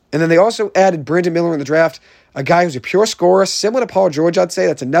 And then they also added Brandon Miller in the draft, a guy who's a pure scorer, similar to Paul George, I'd say.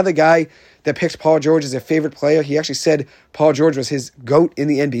 That's another guy that picks Paul George as their favorite player. He actually said Paul George was his GOAT in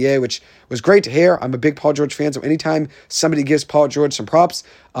the NBA, which was great to hear. I'm a big Paul George fan, so anytime somebody gives Paul George some props,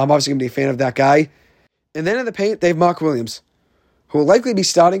 I'm obviously going to be a fan of that guy. And then in the paint, they have Mark Williams, who will likely be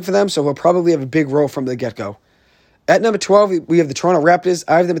starting for them, so he'll probably have a big role from the get-go. At number 12, we have the Toronto Raptors.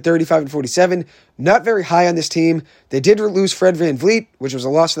 I have them at 35-47. Not very high on this team. They did lose Fred VanVleet, which was a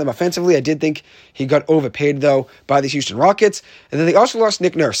loss for them offensively. I did think he got overpaid, though, by the Houston Rockets. And then they also lost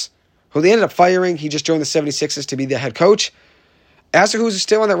Nick Nurse, who they ended up firing. He just joined the 76ers to be their head coach. As for who's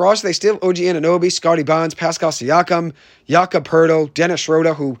still on that roster, they still have OG Anunoby, Scotty Barnes, Pascal Siakam, Jakob Poeltl, Dennis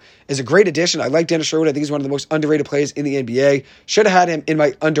Schroeder, who is a great addition. I like Dennis Schroeder. I think he's one of the most underrated players in the NBA. Should have had him in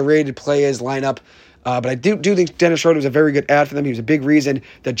my underrated players lineup. But I do think Dennis Schroeder was a very good ad for them. He was a big reason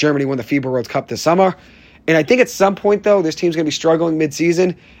that Germany won the FIBA World Cup this summer. And I think at some point, though, this team's going to be struggling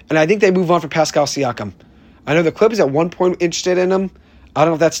midseason. And I think they move on from Pascal Siakam. I know the Clippers at one point were interested in him. I don't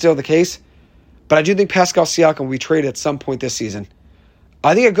know if that's still the case. But I do think Pascal Siakam will be traded at some point this season.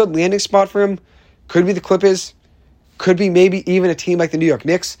 I think a good landing spot for him could be the Clippers. Could be maybe even a team like the New York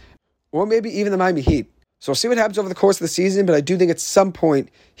Knicks. Or maybe even the Miami Heat. So we'll see what happens over the course of the season. But I do think at some point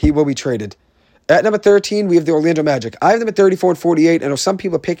he will be traded. At number 13, we have the Orlando Magic. I have them at 34-48. I know some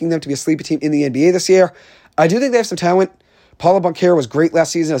people are picking them to be a sleeper team in the NBA this year. I do think they have some talent. Paulo Banchero was great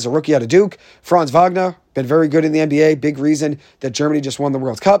last season as a rookie out of Duke. Franz Wagner, been very good in the NBA. Big reason that Germany just won the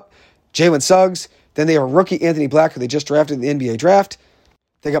World Cup. Jalen Suggs. Then they have a rookie, Anthony Black, who they just drafted in the NBA draft.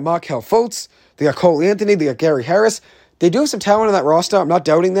 They got Markelle Fultz. They got Cole Anthony. They got Gary Harris. They do have some talent on that roster. I'm not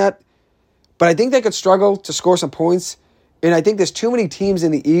doubting that. But I think they could struggle to score some points. And I think there's too many teams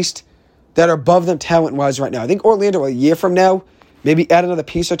in the East that are above them talent-wise right now. I think Orlando, a year from now, maybe add another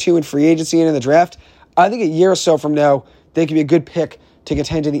piece or two in free agency and in the draft. I think a year or so from now, they could be a good pick to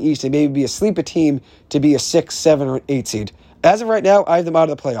contend in the East and maybe be a sleeper team to be a 6, 7, or 8 seed. As of right now, I have them out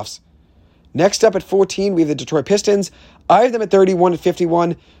of the playoffs. Next up at 14, we have the Detroit Pistons. I have them at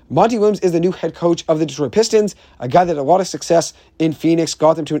 31-51. Monty Williams is the new head coach of the Detroit Pistons, a guy that had a lot of success in Phoenix,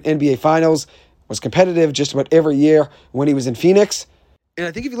 got them to an NBA Finals, was competitive just about every year when he was in Phoenix. And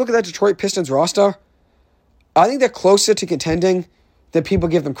I think if you look at that Detroit Pistons roster, I think they're closer to contending than people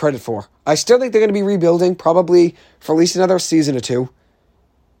give them credit for. I still think they're going to be rebuilding, probably for at least another season or two.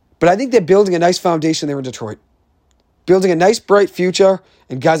 But I think they're building a nice foundation there in Detroit. Building a nice, bright future,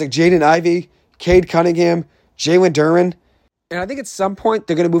 and guys like Jaden Ivey, Cade Cunningham, Jalen Duren. And I think at some point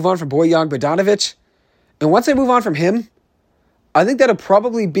they're going to move on from Bojan Bogdanovic. And once they move on from him, I think that'll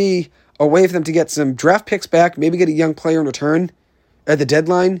probably be a way for them to get some draft picks back, maybe get a young player in return at the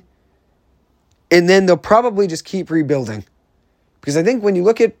deadline. And then they'll probably just keep rebuilding. Because I think when you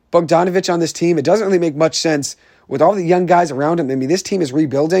look at Bogdanovic on this team, it doesn't really make much sense with all the young guys around him. I mean, this team is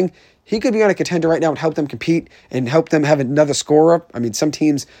rebuilding. He could be on a contender right now and help them compete and help them have another scorer. I mean, some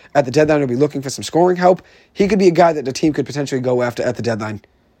teams at the deadline will be looking for some scoring help. He could be a guy that the team could potentially go after at the deadline.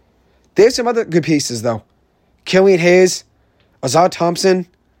 They have some other good pieces, though. Killian Hayes, Azad Thompson,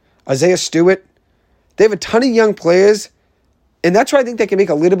 Isaiah Stewart. They have a ton of young players, and that's why I think they can make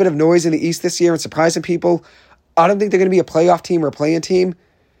a little bit of noise in the East this year and surprise some people. I don't think they're going to be a playoff team or a play-in team.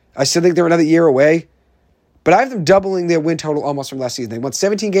 I still think they're another year away. But I have them doubling their win total almost from last season. They won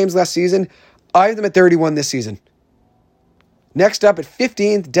 17 games last season. I have them at 31 this season. Next up at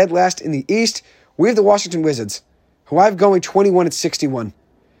 15th, dead last in the East, we have the Washington Wizards, who I have going 21-61.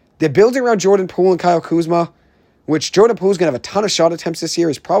 They're building around Jordan Poole and Kyle Kuzma, which Jordan Poole is going to have a ton of shot attempts this year.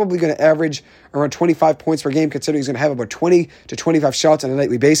 He's probably going to average around 25 points per game, considering he's going to have about 20 to 25 shots on a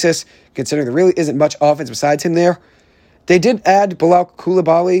nightly basis, considering there really isn't much offense besides him there. They did add Bilal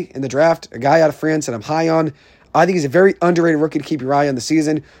Koulibaly in the draft, a guy out of France that I'm high on. I think he's a very underrated rookie to keep your eye on the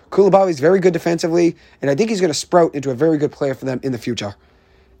season. Koulibaly is very good defensively, and I think he's going to sprout into a very good player for them in the future.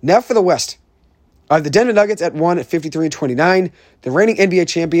 Now for the West. I have the Denver Nuggets at 1 at 53-29, the reigning NBA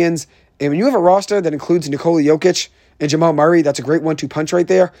champions. And when you have a roster that includes Nikola Jokic and Jamal Murray, that's a great 1-2 punch right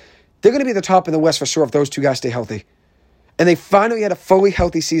there. They're going to be at the top in the West for sure if those two guys stay healthy. And they finally had a fully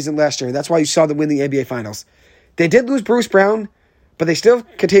healthy season last year, and that's why you saw them win the NBA Finals. They did lose Bruce Brown, but they still have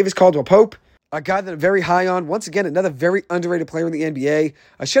Kentavious Caldwell-Pope, a guy that I'm very high on. Once again, another very underrated player in the NBA.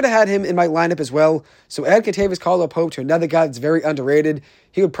 I should have had him in my lineup as well. So add Kentavious Caldwell-Pope to another guy that's very underrated.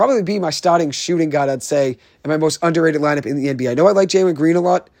 He would probably be my starting shooting guard, I'd say, in my most underrated lineup in the NBA. I know I like Jalen Green a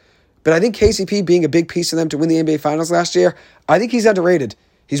lot, but I think KCP being a big piece of them to win the NBA Finals last year, I think he's underrated.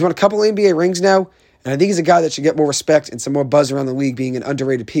 He's won a couple NBA rings now, and I think he's a guy that should get more respect and some more buzz around the league being an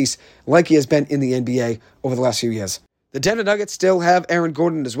underrated piece like he has been in the NBA over the last few years. The Denver Nuggets still have Aaron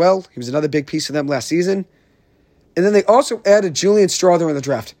Gordon as well. He was another big piece of them last season. And then they also added Julian Strawther in the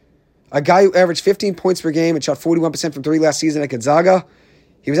draft, a guy who averaged 15 points per game and shot 41% from three last season at Gonzaga.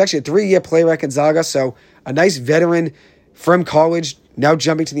 He was actually a 3-year player at Gonzaga, so a nice veteran from college, now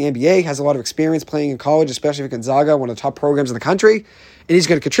jumping to the NBA, has a lot of experience playing in college, especially for Gonzaga, one of the top programs in the country, and he's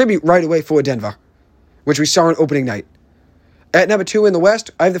going to contribute right away for Denver, which we saw on opening night. At number 2 in the West,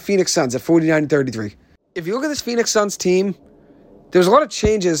 I have the Phoenix Suns at 49-33. If you look at this Phoenix Suns team, there's a lot of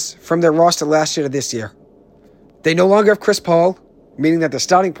changes from their roster last year to this year. They no longer have Chris Paul, meaning that the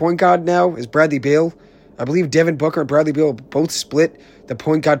starting point guard now is Bradley Beal. I believe Devin Booker and Bradley Beal both split the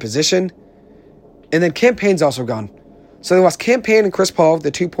point guard position. And then Cam Payne's also gone. So they lost Cam Payne and Chris Paul, the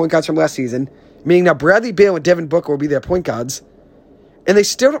 2 point guards from last season, meaning now Bradley Beal and Devin Booker will be their point guards. And they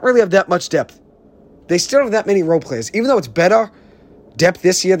still don't really have that much depth. They still don't have that many role players. Even though it's better depth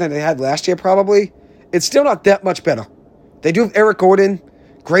this year than they had last year probably, it's still not that much better. They do have Eric Gordon,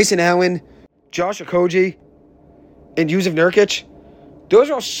 Grayson Allen, Josh Okogie, and Yusuf Nurkic. Those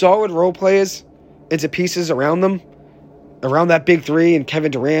are all solid role players into pieces around them, around that big three, and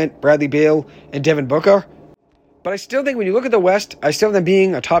Kevin Durant, Bradley Beal, and Devin Booker. But I still think when you look at the West, I still have them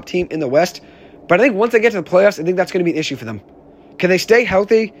being a top team in the West. But I think once they get to the playoffs, I think that's going to be an issue for them. Can they stay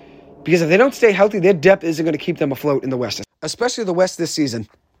healthy? Because if they don't stay healthy, their depth isn't going to keep them afloat in the West, especially the West this season.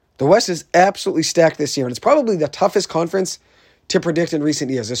 The West is absolutely stacked this year, and it's probably the toughest conference to predict in recent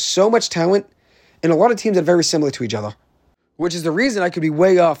years. There's so much talent, and a lot of teams that are very similar to each other, which is the reason I could be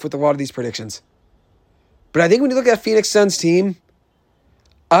way off with a lot of these predictions. But I think when you look at that Phoenix Suns team,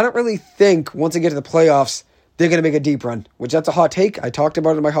 I don't really think once they get to the playoffs, they're going to make a deep run, which that's a hot take. I talked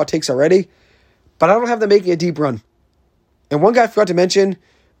about it in my hot takes already, but I don't have them making a deep run. And one guy I forgot to mention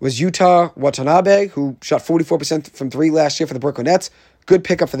was Yuta Watanabe, who shot 44% from three last year for the Brooklyn Nets. Good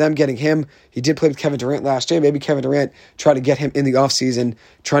pickup for them getting him. He did play with Kevin Durant last year. Maybe Kevin Durant tried to get him in the offseason,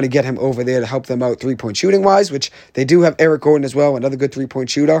 trying to get him over there to help them out three-point shooting-wise, which they do have Eric Gordon as well, another good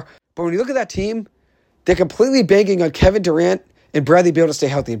three-point shooter. But when you look at that team, they're completely banking on Kevin Durant and Bradley Beal to stay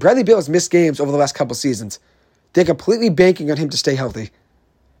healthy. And Bradley Beal has missed games over the last couple seasons. They're completely banking on him to stay healthy.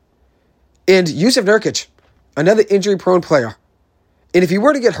 And Yusuf Nurkic, another injury-prone player. And if he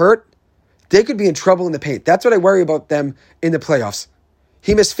were to get hurt, they could be in trouble in the paint. That's what I worry about them in the playoffs.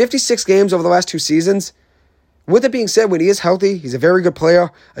 He missed 56 games over the last 2 seasons. With it being said, when he is healthy, he's a very good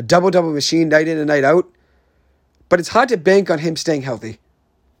player, a double-double machine night in and night out. But it's hard to bank on him staying healthy.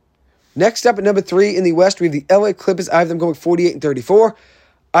 Next up at number 3 in the West, we have the LA Clippers. I have them going 48-34.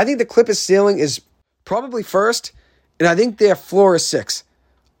 I think the Clippers' ceiling is probably first, and I think their floor is 6.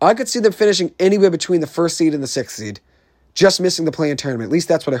 I could see them finishing anywhere between the 1st seed and the 6th seed, just missing the play-in tournament. At least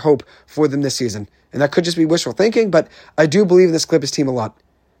that's what I hope for them this season. And that could just be wishful thinking, but I do believe in this Clippers team a lot.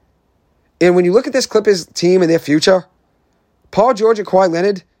 And when you look at this Clippers team and their future, Paul George and Kawhi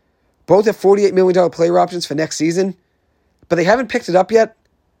Leonard both have $48 million player options for next season, but they haven't picked it up yet.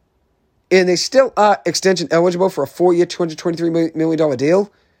 And they still are extension eligible for a 4-year, $223 million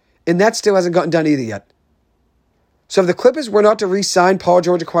deal. And that still hasn't gotten done either yet. So if the Clippers were not to re-sign Paul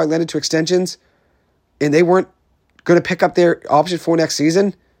George and Kawhi Leonard to extensions, and they weren't going to pick up their option for next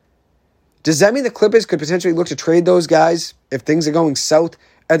season, does that mean the Clippers could potentially look to trade those guys if things are going south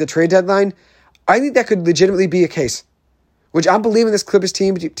at the trade deadline? I think that could legitimately be a case. Which I'm believing this Clippers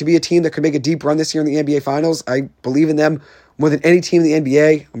team to be a team that could make a deep run this year in the NBA Finals. I believe in them more than any team in the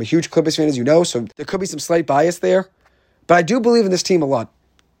NBA. I'm a huge Clippers fan, as you know, so there could be some slight bias there. But I do believe in this team a lot.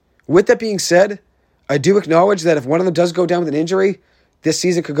 With that being said, I do acknowledge that if one of them does go down with an injury, this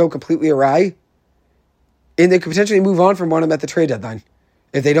season could go completely awry. And they could potentially move on from one of them at the trade deadline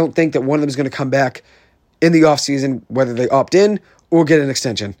if they don't think that one of them is going to come back in the offseason, whether they opt in or get an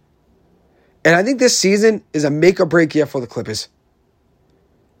extension. And I think this season is a make-or-break year for the Clippers.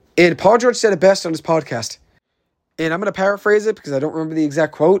 And Paul George said it best on his podcast. And I'm going to paraphrase it because I don't remember the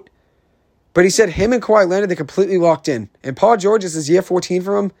exact quote. But he said him and Kawhi Leonard, they're completely locked in. And Paul George, this is year 14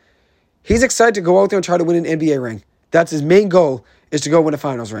 for him. He's excited to go out there and try to win an NBA ring. That's his main goal, is to go win a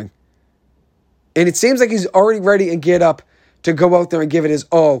finals ring. And it seems like he's already ready and geared up to go out there and give it his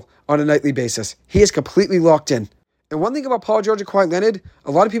all on a nightly basis. He is completely locked in. And one thing about Paul George and Kawhi Leonard,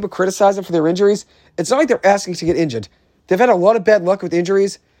 a lot of people criticize them for their injuries. It's not like they're asking to get injured. They've had a lot of bad luck with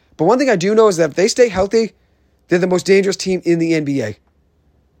injuries. But one thing I do know is that if they stay healthy, they're the most dangerous team in the NBA.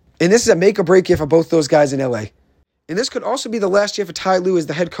 And this is a make-or-break year for both those guys in LA. And this could also be the last year for Ty Lue as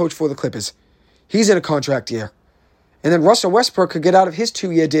the head coach for the Clippers. He's in a contract year. And then Russell Westbrook could get out of his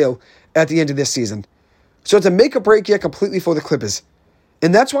 2-year deal at the end of this season. So it's a make-or-break year completely for the Clippers.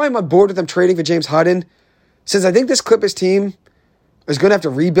 And that's why I'm on board with them trading for James Harden, since I think this Clippers team is going to have to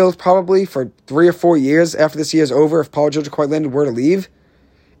rebuild probably for 3 or 4 years after this year is over if Paul George and Kawhi Leonard were to leave.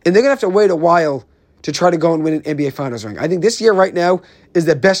 And they're going to have to wait a while to try to go and win an NBA Finals ring. I think this year right now is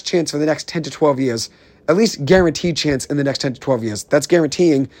the best chance for the next 10 to 12 years. At least guaranteed chance in the next 10 to 12 years. That's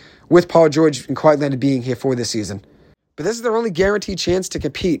guaranteeing with Paul George and Kawhi Leonard being here for this season. But this is their only guaranteed chance to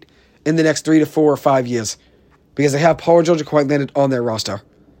compete in the next 3 to 4 or 5 years because they have Paul George and Kawhi Leonard on their roster.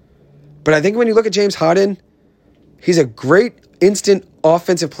 But I think when you look at James Harden, he's a great instant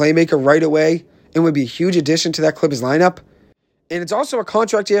offensive playmaker right away and would be a huge addition to that Clippers lineup. And it's also a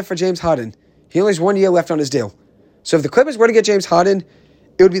contract year for James Harden. He only has 1 year left on his deal. So if the Clippers were to get James Harden,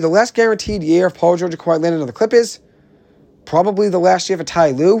 it would be the last guaranteed year of Paul George and Kawhi Leonard on the Clippers. Probably the last year for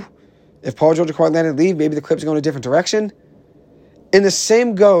Ty Lue. If Paul George and Kawhi Leonard leave, maybe the Clippers go in a different direction. And the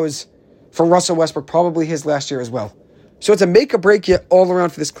same goes for Russell Westbrook, probably his last year as well. So it's a make-or-break year all around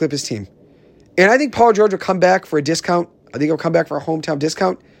for this Clippers team. And I think Paul George will come back for a discount. I think he'll come back for a hometown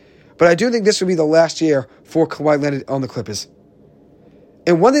discount. But I do think this will be the last year for Kawhi Leonard on the Clippers.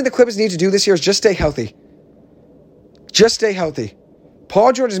 And one thing the Clippers need to do this year is just stay healthy. Just stay healthy.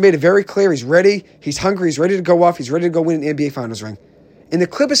 Paul George has made it very clear he's ready, he's hungry, he's ready to go off, he's ready to go win an NBA Finals ring. And the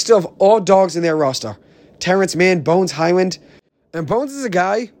Clippers still have all dogs in their roster. Terrence Mann, Bones Hyland. And Bones is a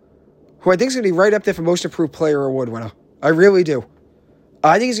guy who I think is going to be right up there for Most Improved Player award winner. I really do.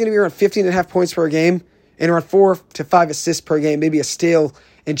 I think he's going to be around 15.5 points per game and around 4 to 5 assists per game, maybe a steal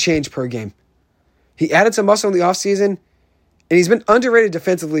and change per game. He added some muscle in the offseason, and he's been underrated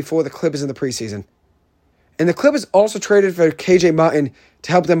defensively for the Clippers in the preseason. And the Clippers also traded for KJ Martin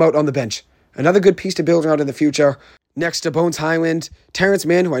to help them out on the bench. Another good piece to build around in the future. Next to Bones Hyland, Terrence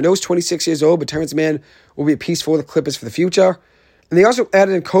Mann, who I know is 26 years old, but Terrence Mann will be a piece for the Clippers for the future. And they also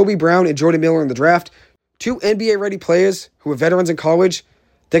added in Kobe Brown and Jordan Miller in the draft, 2 NBA-ready players who are veterans in college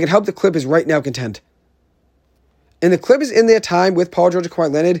that can help the Clippers right now contend. And the Clippers in their time with Paul George and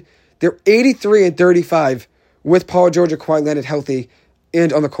Kawhi Leonard, they're 83-35 with Paul George and Kawhi Leonard healthy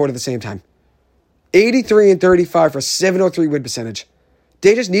and on the court at the same time. 83-35 for 703 win percentage.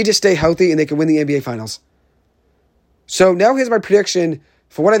 They just need to stay healthy and they can win the NBA Finals. So now here's my prediction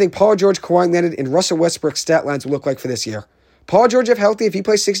for what I think Paul George, Kawhi Leonard, and Russell Westbrook's stat lines will look like for this year. Paul George, if healthy, if he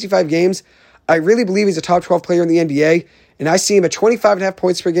plays 65 games, I really believe he's a top 12 player in the NBA, and I see him at 25.5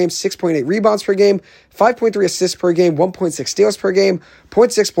 points per game, 6.8 rebounds per game, 5.3 assists per game, 1.6 steals per game,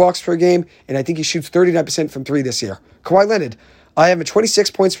 0.6 blocks per game, and I think he shoots 39% from 3 this year. Kawhi Leonard, I have him at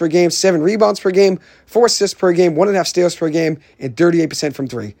 26 points per game, 7 rebounds per game, 4 assists per game, 1.5 steals per game, and 38% from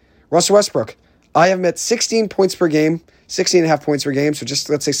 3. Russell Westbrook, I have him at 16 points per game, 16.5 points per game, so just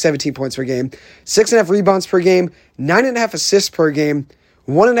let's say 17 points per game, 6.5 rebounds per game, 9.5 assists per game,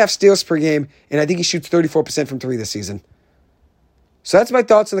 1.5 steals per game, and I think he shoots 34% from 3 this season. So that's my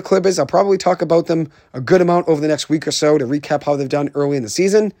thoughts on the Clippers. I'll probably talk about them a good amount over the next week or so to recap how they've done early in the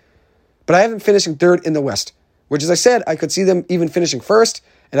season. but I have them finishing third in the West, which, as I said, I could see them even finishing first,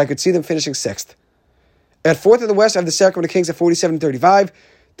 and I could see them finishing sixth. At fourth in the West, I have the Sacramento Kings at 47-35.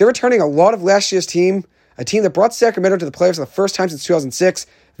 They're returning a lot of last year's team, a team that brought Sacramento to the playoffs for the first time since 2006.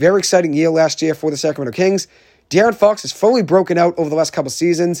 Very exciting year last year for the Sacramento Kings. De'Aaron Fox has fully broken out over the last couple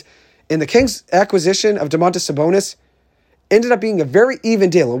seasons, and the Kings' acquisition of Domantas Sabonis ended up being a very even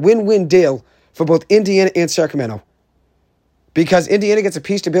deal, a win-win deal for both Indiana and Sacramento. Because Indiana gets a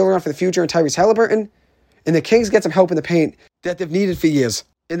piece to build around for the future in Tyrese Halliburton, and the Kings get some help in the paint that they've needed for years.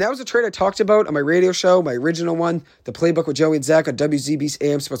 And that was a trade I talked about on my radio show, my original one, The Playbook with Joey and Zach on WZB's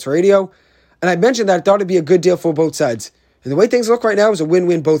AM Sports Radio. And I mentioned that I thought it'd be a good deal for both sides. And the way things look right now is a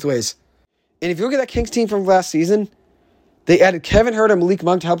win-win both ways. And if you look at that Kings team from last season, they added Kevin Huerter and Malik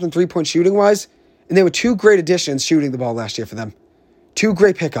Monk to help them three-point shooting-wise, and they were two great additions shooting the ball last year for them. Two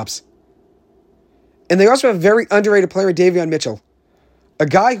great pickups. And they also have a very underrated player, Davion Mitchell. A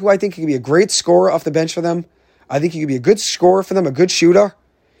guy who I think can be a great scorer off the bench for them. I think he could be a good scorer for them, a good shooter.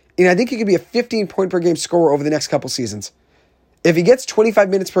 And I think he could be a 15-point-per-game scorer over the next couple seasons. If he gets 25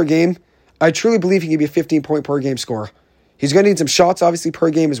 minutes per game, I truly believe he can be a 15-point-per-game scorer. He's going to need some shots, obviously, per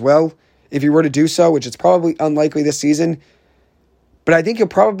game as well, if he were to do so, which is probably unlikely this season. But I think he'll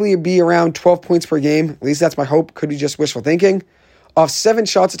probably be around 12 points per game. At least that's my hope. Could be just wishful thinking. Off 7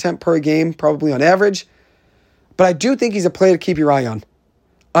 shots attempt per game, probably on average. But I do think he's a player to keep your eye on.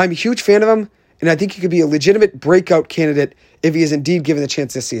 I'm a huge fan of him, and I think he could be a legitimate breakout candidate if he is indeed given the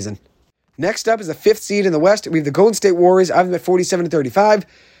chance this season. Next up is the 5th seed in the West. We have the Golden State Warriors. I have them at 47-35.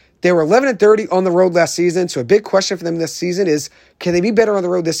 They were 11-30 on the road last season, so a big question for them this season is, can they be better on the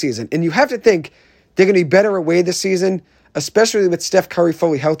road this season? And you have to think they're going to be better away this season, especially with Steph Curry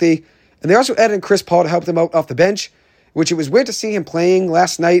fully healthy. And they also added in Chris Paul to help them out off the bench, which it was weird to see him playing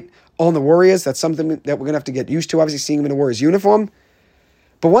last night on the Warriors. That's something that we're going to have to get used to, obviously, seeing him in a Warriors uniform.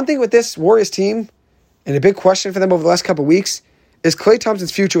 But one thing with this Warriors team, and a big question for them over the last couple of weeks, is Klay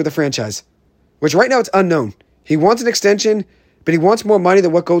Thompson's future with the franchise, which right now it's unknown. He wants an extension, but he wants more money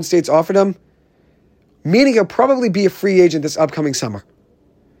than what Golden State's offered him, meaning he'll probably be a free agent this upcoming summer.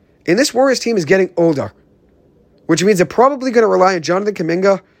 And this Warriors team is getting older, which means they're probably going to rely on Jonathan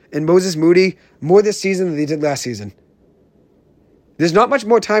Kuminga and Moses Moody more this season than they did last season. There's not much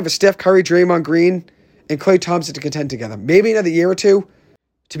more time for Steph Curry, Draymond Green, and Klay Thompson to contend together. Maybe another year or two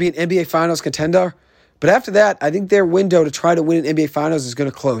to be an NBA Finals contender. But after that, I think their window to try to win an NBA Finals is going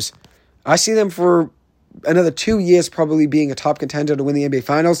to close. I see them for another 2 years probably being a top contender to win the NBA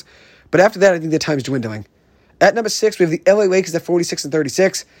Finals. But after that, I think their time's dwindling. At number 6, we have the LA Lakers at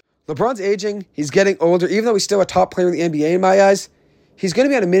 46-36. LeBron's aging. He's getting older. Even though he's still a top player in the NBA in my eyes, he's going to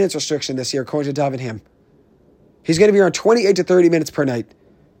be on a minutes restriction this year, according to Darvin Ham. He's going to be around 28 to 30 minutes per night.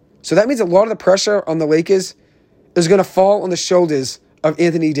 So that means a lot of the pressure on the Lakers is going to fall on the shoulders of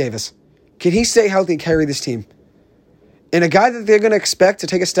Anthony Davis. Can he stay healthy and carry this team? And a guy that they're going to expect to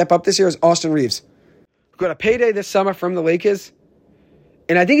take a step up this year is Austin Reeves. Got a payday this summer from the Lakers.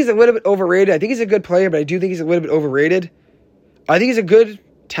 And I think he's a little bit overrated. I think he's a good player, but I do think he's a little bit overrated. I think he's a good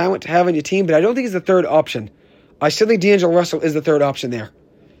talent to have on your team, but I don't think he's the third option. I still think D'Angelo Russell is the third option there.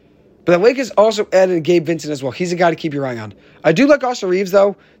 But the Lakers also added Gabe Vincent as well. He's a guy to keep your eye on. I do like Austin Reeves,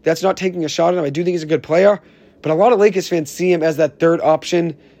 though. That's not taking a shot at him. I do think he's a good player. But a lot of Lakers fans see him as that third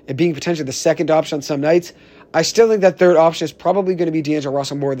option and being potentially the second option on some nights. I still think that third option is probably going to be D'Angelo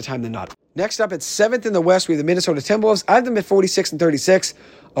Russell more of the time than not. Next up, at 7th in the West, we have the Minnesota Timberwolves. I have them at 46-36.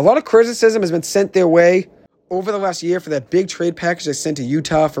 A lot of criticism has been sent their way over the last year for that big trade package they sent to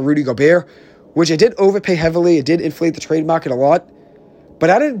Utah for Rudy Gobert, which it did overpay heavily. It did inflate the trade market a lot. But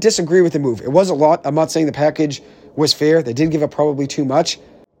I didn't disagree with the move. It was a lot. I'm not saying the package was fair. They did give up probably too much.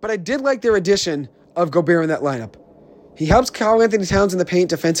 But I did like their addition of Gobert in that lineup. He helps Karl Anthony Towns in the paint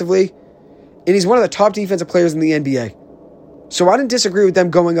defensively, and he's one of the top defensive players in the NBA. So I didn't disagree with them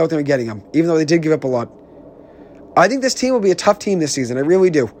going out there and getting him, even though they did give up a lot. I think this team will be a tough team this season. I really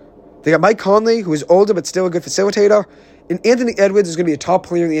do. They got Mike Conley, who is older but still a good facilitator, and Anthony Edwards is going to be a top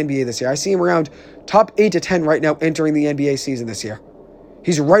player in the NBA this year. I see him around top 8 to 10 right now entering the NBA season this year.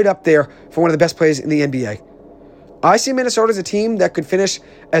 He's right up there for one of the best players in the NBA. I see Minnesota as a team that could finish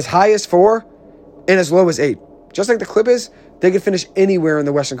as high as 4 and as low as 8. Just like the Clippers, they could finish anywhere in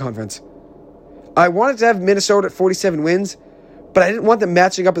the Western Conference. I wanted to have Minnesota at 47 wins, but I didn't want them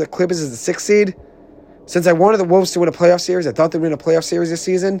matching up with the Clippers as the 6th seed. Since I wanted the Wolves to win a playoff series, I thought they'd win a playoff series this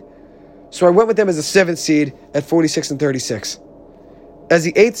season. So I went with them as the 7th seed at 46-36. As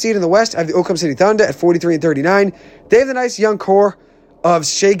the 8th seed in the West, I have the Oklahoma City Thunder at 43-39. They have the nice young core of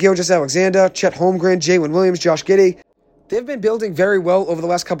Shai Gilgeous-Alexander, Chet Holmgren, Jalen Williams, Josh Giddey. They've been building very well over the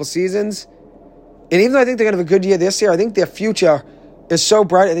last couple seasons. And even though I think they're going to have a good year this year, I think their future is so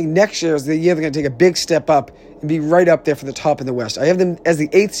bright. I think next year is the year they're going to take a big step up and be right up there for the top in the West. I have them as the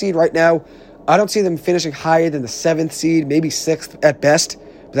 8th seed right now. I don't see them finishing higher than the 7th seed, maybe 6th at best,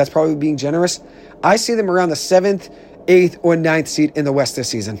 but that's probably being generous. I see them around the 7th, 8th, or 9th seed in the West this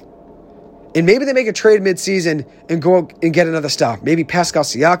season. And maybe they make a trade midseason and go and get another star. Maybe Pascal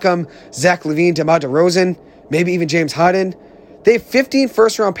Siakam, Zach LaVine, DeMar DeRozan, maybe even James Harden. They have 15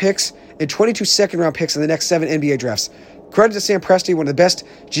 first-round picks and 22 second-round picks in the next 7 NBA drafts. Credit to Sam Presti, one of the best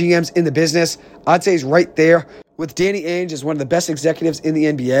GMs in the business. I'd say he's right there with Danny Ainge as one of the best executives in the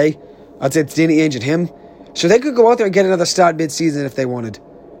NBA. I'd say it's Danny Ainge and him. So they could go out there and get another start midseason if they wanted.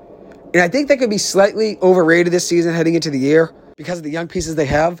 And I think they could be slightly overrated this season heading into the year because of the young pieces they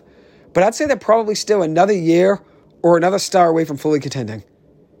have. But I'd say they're probably still another year or another star away from fully contending.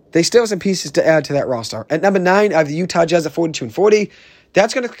 They still have some pieces to add to that roster. At number 9, I have the Utah Jazz at 42-40.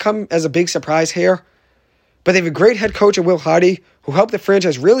 That's going to come as a big surprise here. But they have a great head coach in Will Hardy, who helped the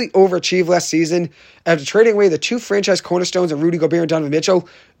franchise really overachieve last season. After trading away the 2 franchise cornerstones of Rudy Gobert and Donovan Mitchell,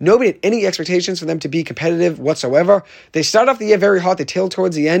 nobody had any expectations for them to be competitive whatsoever. They started off the year very hot. They tailed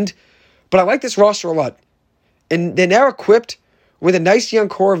towards the end. But I like this roster a lot. And they're now equipped with a nice young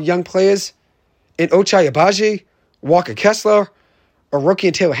core of young players in Ochai Agbaji, Walker Kessler, a rookie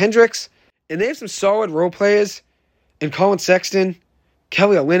in Taylor Hendricks. And they have some solid role players in Colin Sexton,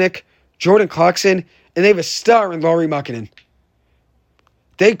 Kelly Olynyk, Jordan Clarkson, and they have a star in Lauri Markkanen.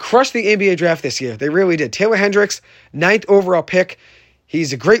 They crushed the NBA draft this year. They really did. Taylor Hendricks, 9th overall pick.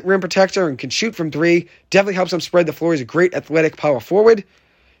 He's a great rim protector and can shoot from 3. Definitely helps them spread the floor. He's a great athletic power forward.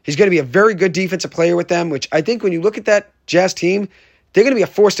 He's going to be a very good defensive player with them, which I think when you look at that Jazz team, they're going to be a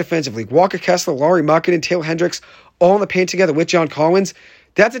force defensively. Walker Kessler, Lauri Markkanen, Taylor Hendricks, all in the paint together with John Collins.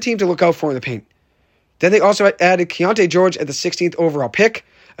 That's a team to look out for in the paint. Then they also added Keontae George at the 16th overall pick.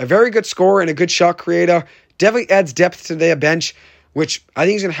 A very good scorer and a good shot creator. Definitely adds depth to their bench, which I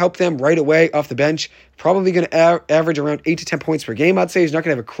think is going to help them right away off the bench. Probably going to average around 8 to 10 points per game, I'd say. He's not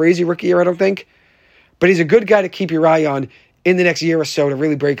going to have a crazy rookie year, I don't think. But he's a good guy to keep your eye on in the next year or so to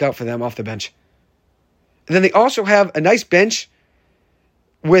really break out for them off the bench. And then they also have a nice bench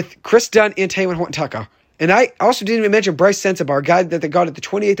with Chris Dunn and Taylor Horton-Tucker. And I also didn't even mention Bryce Sensabaugh, a guy that they got at the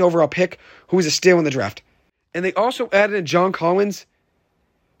 28th overall pick, who was a steal in the draft. And they also added in John Collins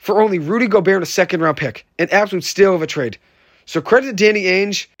for only Rudy Gobert in a second-round pick. An absolute steal of a trade. So credit to Danny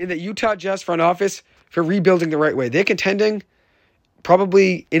Ainge in the Utah Jazz front office for rebuilding the right way. They're contending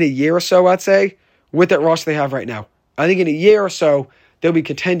probably in a year or so, I'd say, with that roster they have right now. I think in a year or so, they'll be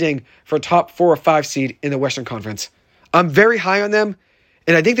contending for a top 4 or 5 seed in the Western Conference. I'm very high on them,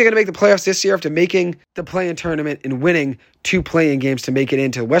 and I think they're going to make the playoffs this year after making the play-in tournament and winning 2 play-in games to make it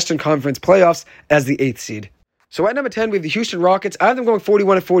into the Western Conference playoffs as the 8th seed. So at number 10, we have the Houston Rockets. I have them going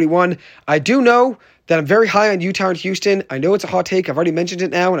 41-41. I do know that I'm very high on Utah and Houston. I know it's a hot take. I've already mentioned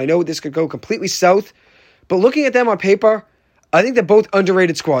it now, and I know this could go completely south. But looking at them on paper, I think they're both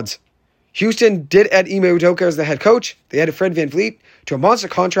underrated squads. Houston did add Ime Udoka as the head coach. They added Fred VanVleet to a monster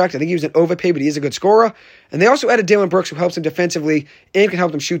contract. I think he was an overpay, but he is a good scorer. And they also added Dillon Brooks, who helps them defensively and can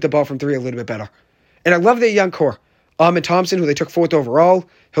help them shoot the ball from 3 a little bit better. And I love their young core. Ahmed Thompson, who they took 4th overall,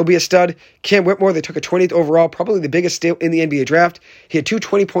 he'll be a stud. Cam Whitmore, they took a 20th overall, probably the biggest steal in the NBA draft. He had 2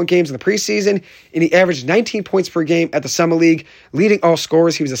 20-point games in the preseason, and he averaged 19 points per game at the Summer League, leading all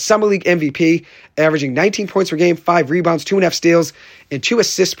scorers. He was a Summer League MVP, averaging 19 points per game, 5 rebounds, 2.5 steals, and 2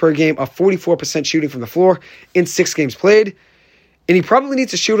 assists per game, of 44% shooting from the floor in 6 games played. And he probably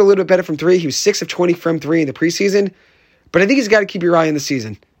needs to shoot a little bit better from 3. He was 6 of 20 from 3 in the preseason, but I think he's got to keep your eye on the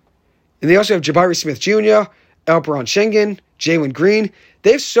season. And they also have Jabari Smith Jr., Alperen Sengun, Jalen Green.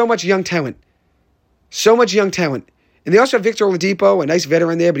 They have so much young talent. So much young talent. And they also have Victor Oladipo, a nice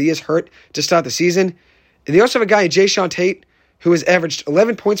veteran there, but he is hurt to start the season. And they also have a guy, Jayshawn Tate, who has averaged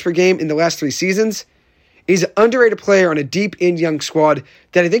 11 points per game in the last 3 seasons. He's an underrated player on a deep and young squad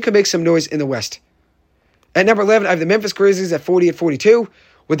that I think could make some noise in the West. At number 11, I have the Memphis Grizzlies at 40-42.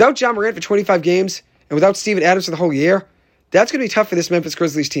 Without John Morant for 25 games and without Steven Adams for the whole year, that's going to be tough for this Memphis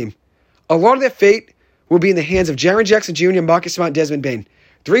Grizzlies team. A lot of their fate will be in the hands of Jaren Jackson Jr., Marcus Smart, and Desmond Bane.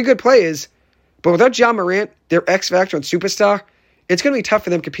 3 good players, but without John Morant, their X-Factor and superstar, it's going to be tough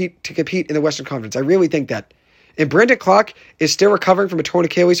for them to compete in the Western Conference. I really think that. And Brandon Clark is still recovering from a torn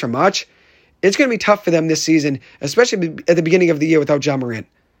Achilles from March. It's going to be tough for them this season, especially at the beginning of the year without John Morant.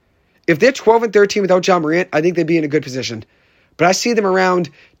 If they're 12-13 without John Morant, I think they'd be in a good position. But I see them around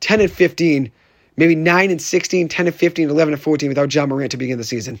 10-15, maybe 9-16, 10-15, 11-14 without John Morant to begin the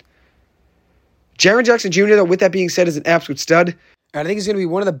season. Jaren Jackson Jr., though, with that being said, is an absolute stud. And I think he's going to be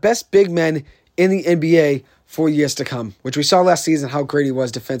one of the best big men in the NBA for years to come, which we saw last season how great he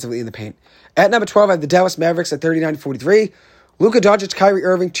was defensively in the paint. At number 12, I have the Dallas Mavericks at 39-43. Luka Doncic, Kyrie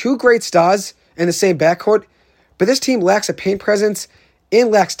Irving, two great stars in the same backcourt, but this team lacks a paint presence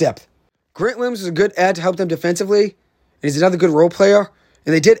and lacks depth. Grant Williams is a good add to help them defensively, and he's another good role player.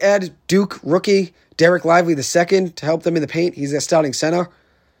 And they did add Duke rookie Derek Lively II to help them in the paint. He's their starting center.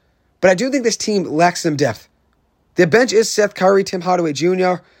 But I do think this team lacks some depth. Their bench is Seth Curry, Tim Hardaway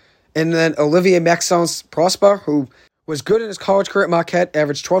Jr., and then Olivier Maxence Prosper, who was good in his college career at Marquette,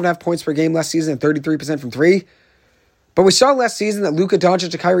 averaged 12.5 points per game last season and 33% from three. But we saw last season that Luka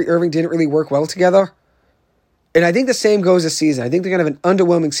Doncic and Kyrie Irving didn't really work well together. And I think the same goes this season. I think they're going to have an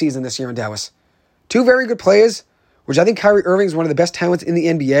underwhelming season this year in Dallas. Two very good players, which I think Kyrie Irving is one of the best talents in the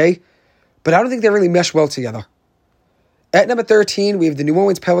NBA, but I don't think they really mesh well together. At number 13, we have the New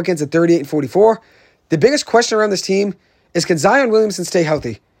Orleans Pelicans at 38-44. The biggest question around this team is, can Zion Williamson stay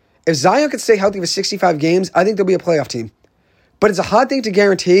healthy? If Zion can stay healthy for 65 games, I think they'll be a playoff team. But it's a hard thing to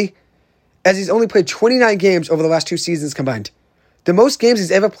guarantee, as he's only played 29 games over the last two seasons combined. The most games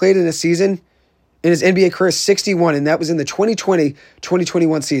he's ever played in a season in his NBA career is 61, and that was in the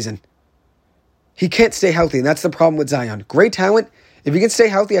 2020-2021 season. He can't stay healthy, and that's the problem with Zion. Great talent. If he can stay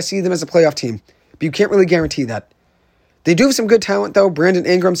healthy, I see them as a playoff team. But you can't really guarantee that. They do have some good talent, though. Brandon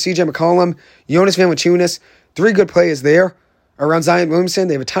Ingram, CJ McCollum, Jonas Valanciunas. Three good players there around Zion Williamson.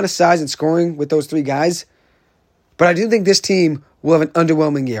 They have a ton of size and scoring with those three guys. But I do think this team will have an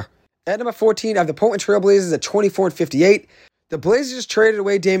underwhelming year. At number 14, I have the Portland Trail Blazers at 24-58. The Blazers just traded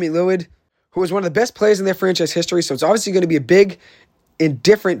away Damian Lillard, who was one of the best players in their franchise history, so it's obviously going to be a big and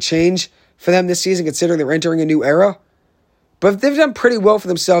different change for them this season, considering they're entering a new era. But they've done pretty well for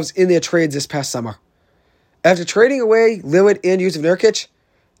themselves in their trades this past summer. After trading away Lillard and Yusuf Nurkic,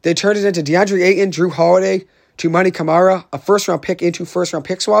 they turned it into DeAndre Ayton, Jrue Holiday, Toumani Camara, a first-round pick, and two first-round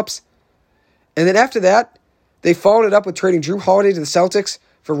pick swaps. And then after that, they followed it up with trading Jrue Holiday to the Celtics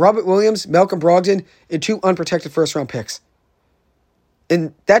for Robert Williams, Malcolm Brogdon, and two unprotected first-round picks.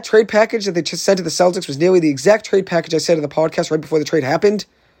 And that trade package that they just sent to the Celtics was nearly the exact trade package I said in the podcast right before the trade happened.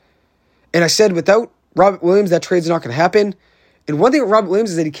 And I said without Robert Williams, that trade's not going to happen. And one thing with Robert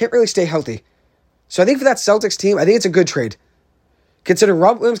Williams is that he can't really stay healthy. So I think for that Celtics team, I think it's a good trade. Considering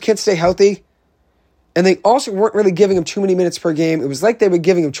Robert Williams can't stay healthy, and they also weren't really giving him too many minutes per game. It was like they were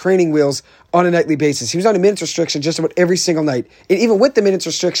giving him training wheels on a nightly basis. He was on a minutes restriction just about every single night. And even with the minutes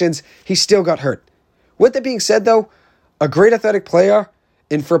restrictions, he still got hurt. With that being said, though, a great athletic player,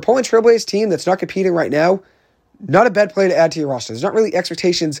 and for a Portland Trail Blazers team that's not competing right now, not a bad player to add to your roster. There's not really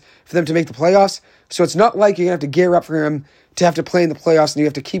expectations for them to make the playoffs, so it's not like you're going to have to gear up for him to have to play in the playoffs and you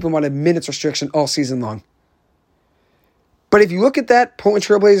have to keep him on a minutes restriction all season long. But if you look at that Portland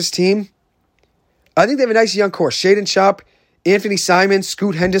Trail Blazers team, I think they have a nice young core. Shaedon Sharpe, Anthony Simons,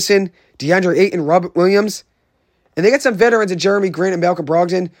 Scoot Henderson, DeAndre Ayton, Robert Williams. And they got some veterans in Jeremy Grant and Malcolm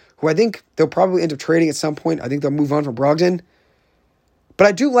Brogdon, who I think they'll probably end up trading at some point. I think they'll move on from Brogdon. But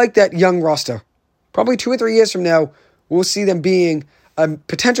I do like that young roster. Probably 2 or 3 years from now, we'll see them being a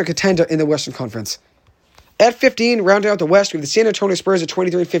potential contender in the Western Conference. At 15, rounding out the West, we have the San Antonio Spurs at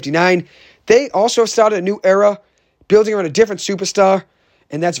 23-59. They also started a new era, building around a different superstar,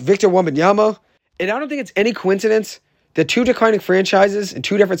 and that's Victor Wembanyama. And I don't think it's any coincidence that two declining franchises in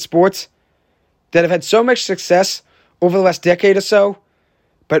two different sports that have had so much success over the last decade or so,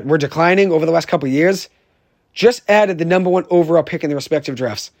 but were declining over the last couple of years, just added the number one overall pick in their respective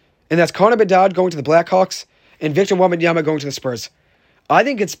drafts. And that's Connor Bedard going to the Blackhawks and Victor Wembanyama going to the Spurs. I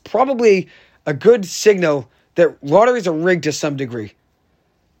think it's probably a good signal that lotteries are rigged to some degree.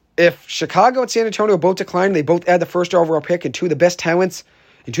 If Chicago and San Antonio both decline, they both add the first overall pick and two of the best talents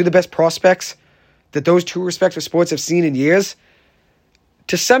and two of the best prospects that those two respective sports have seen in years,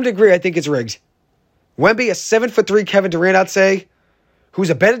 to some degree, I think it's rigged. Wemby, a 7'3" Kevin Durant, I'd say, who's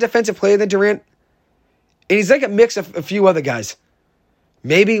a better defensive player than Durant, and he's like a mix of a few other guys.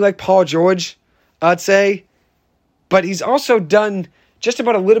 Maybe like Paul George, I'd say, but he's also done just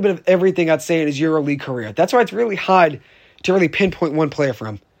about a little bit of everything, I'd say, in his EuroLeague career. That's why it's really hard to really pinpoint one player for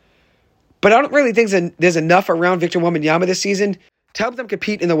him. But I don't really think there's enough around Victor Wembanyama this season to help them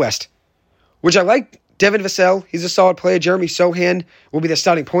compete in the West. Which I like Devin Vassell. He's a solid player. Jeremy Sohan will be the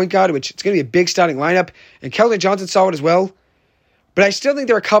starting point guard, which it's going to be a big starting lineup. And Keldon Johnson's solid as well. But I still think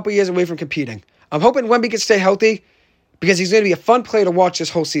they're a couple years away from competing. I'm hoping Wemby can stay healthy because he's going to be a fun player to watch this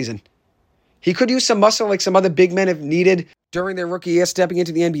whole season. He could use some muscle like some other big men have needed during their rookie year stepping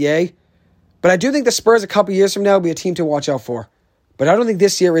into the NBA. But I do think the Spurs a couple years from now will be a team to watch out for. But I don't think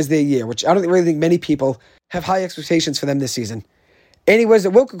this year is their year, which I don't really think many people have high expectations for them this season. Anyways, that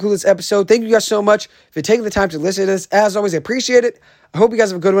will conclude this episode. Thank you guys so much for taking the time to listen to this. As always, I appreciate it. I hope you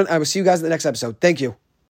guys have a good one. I will see you guys in the next episode. Thank you.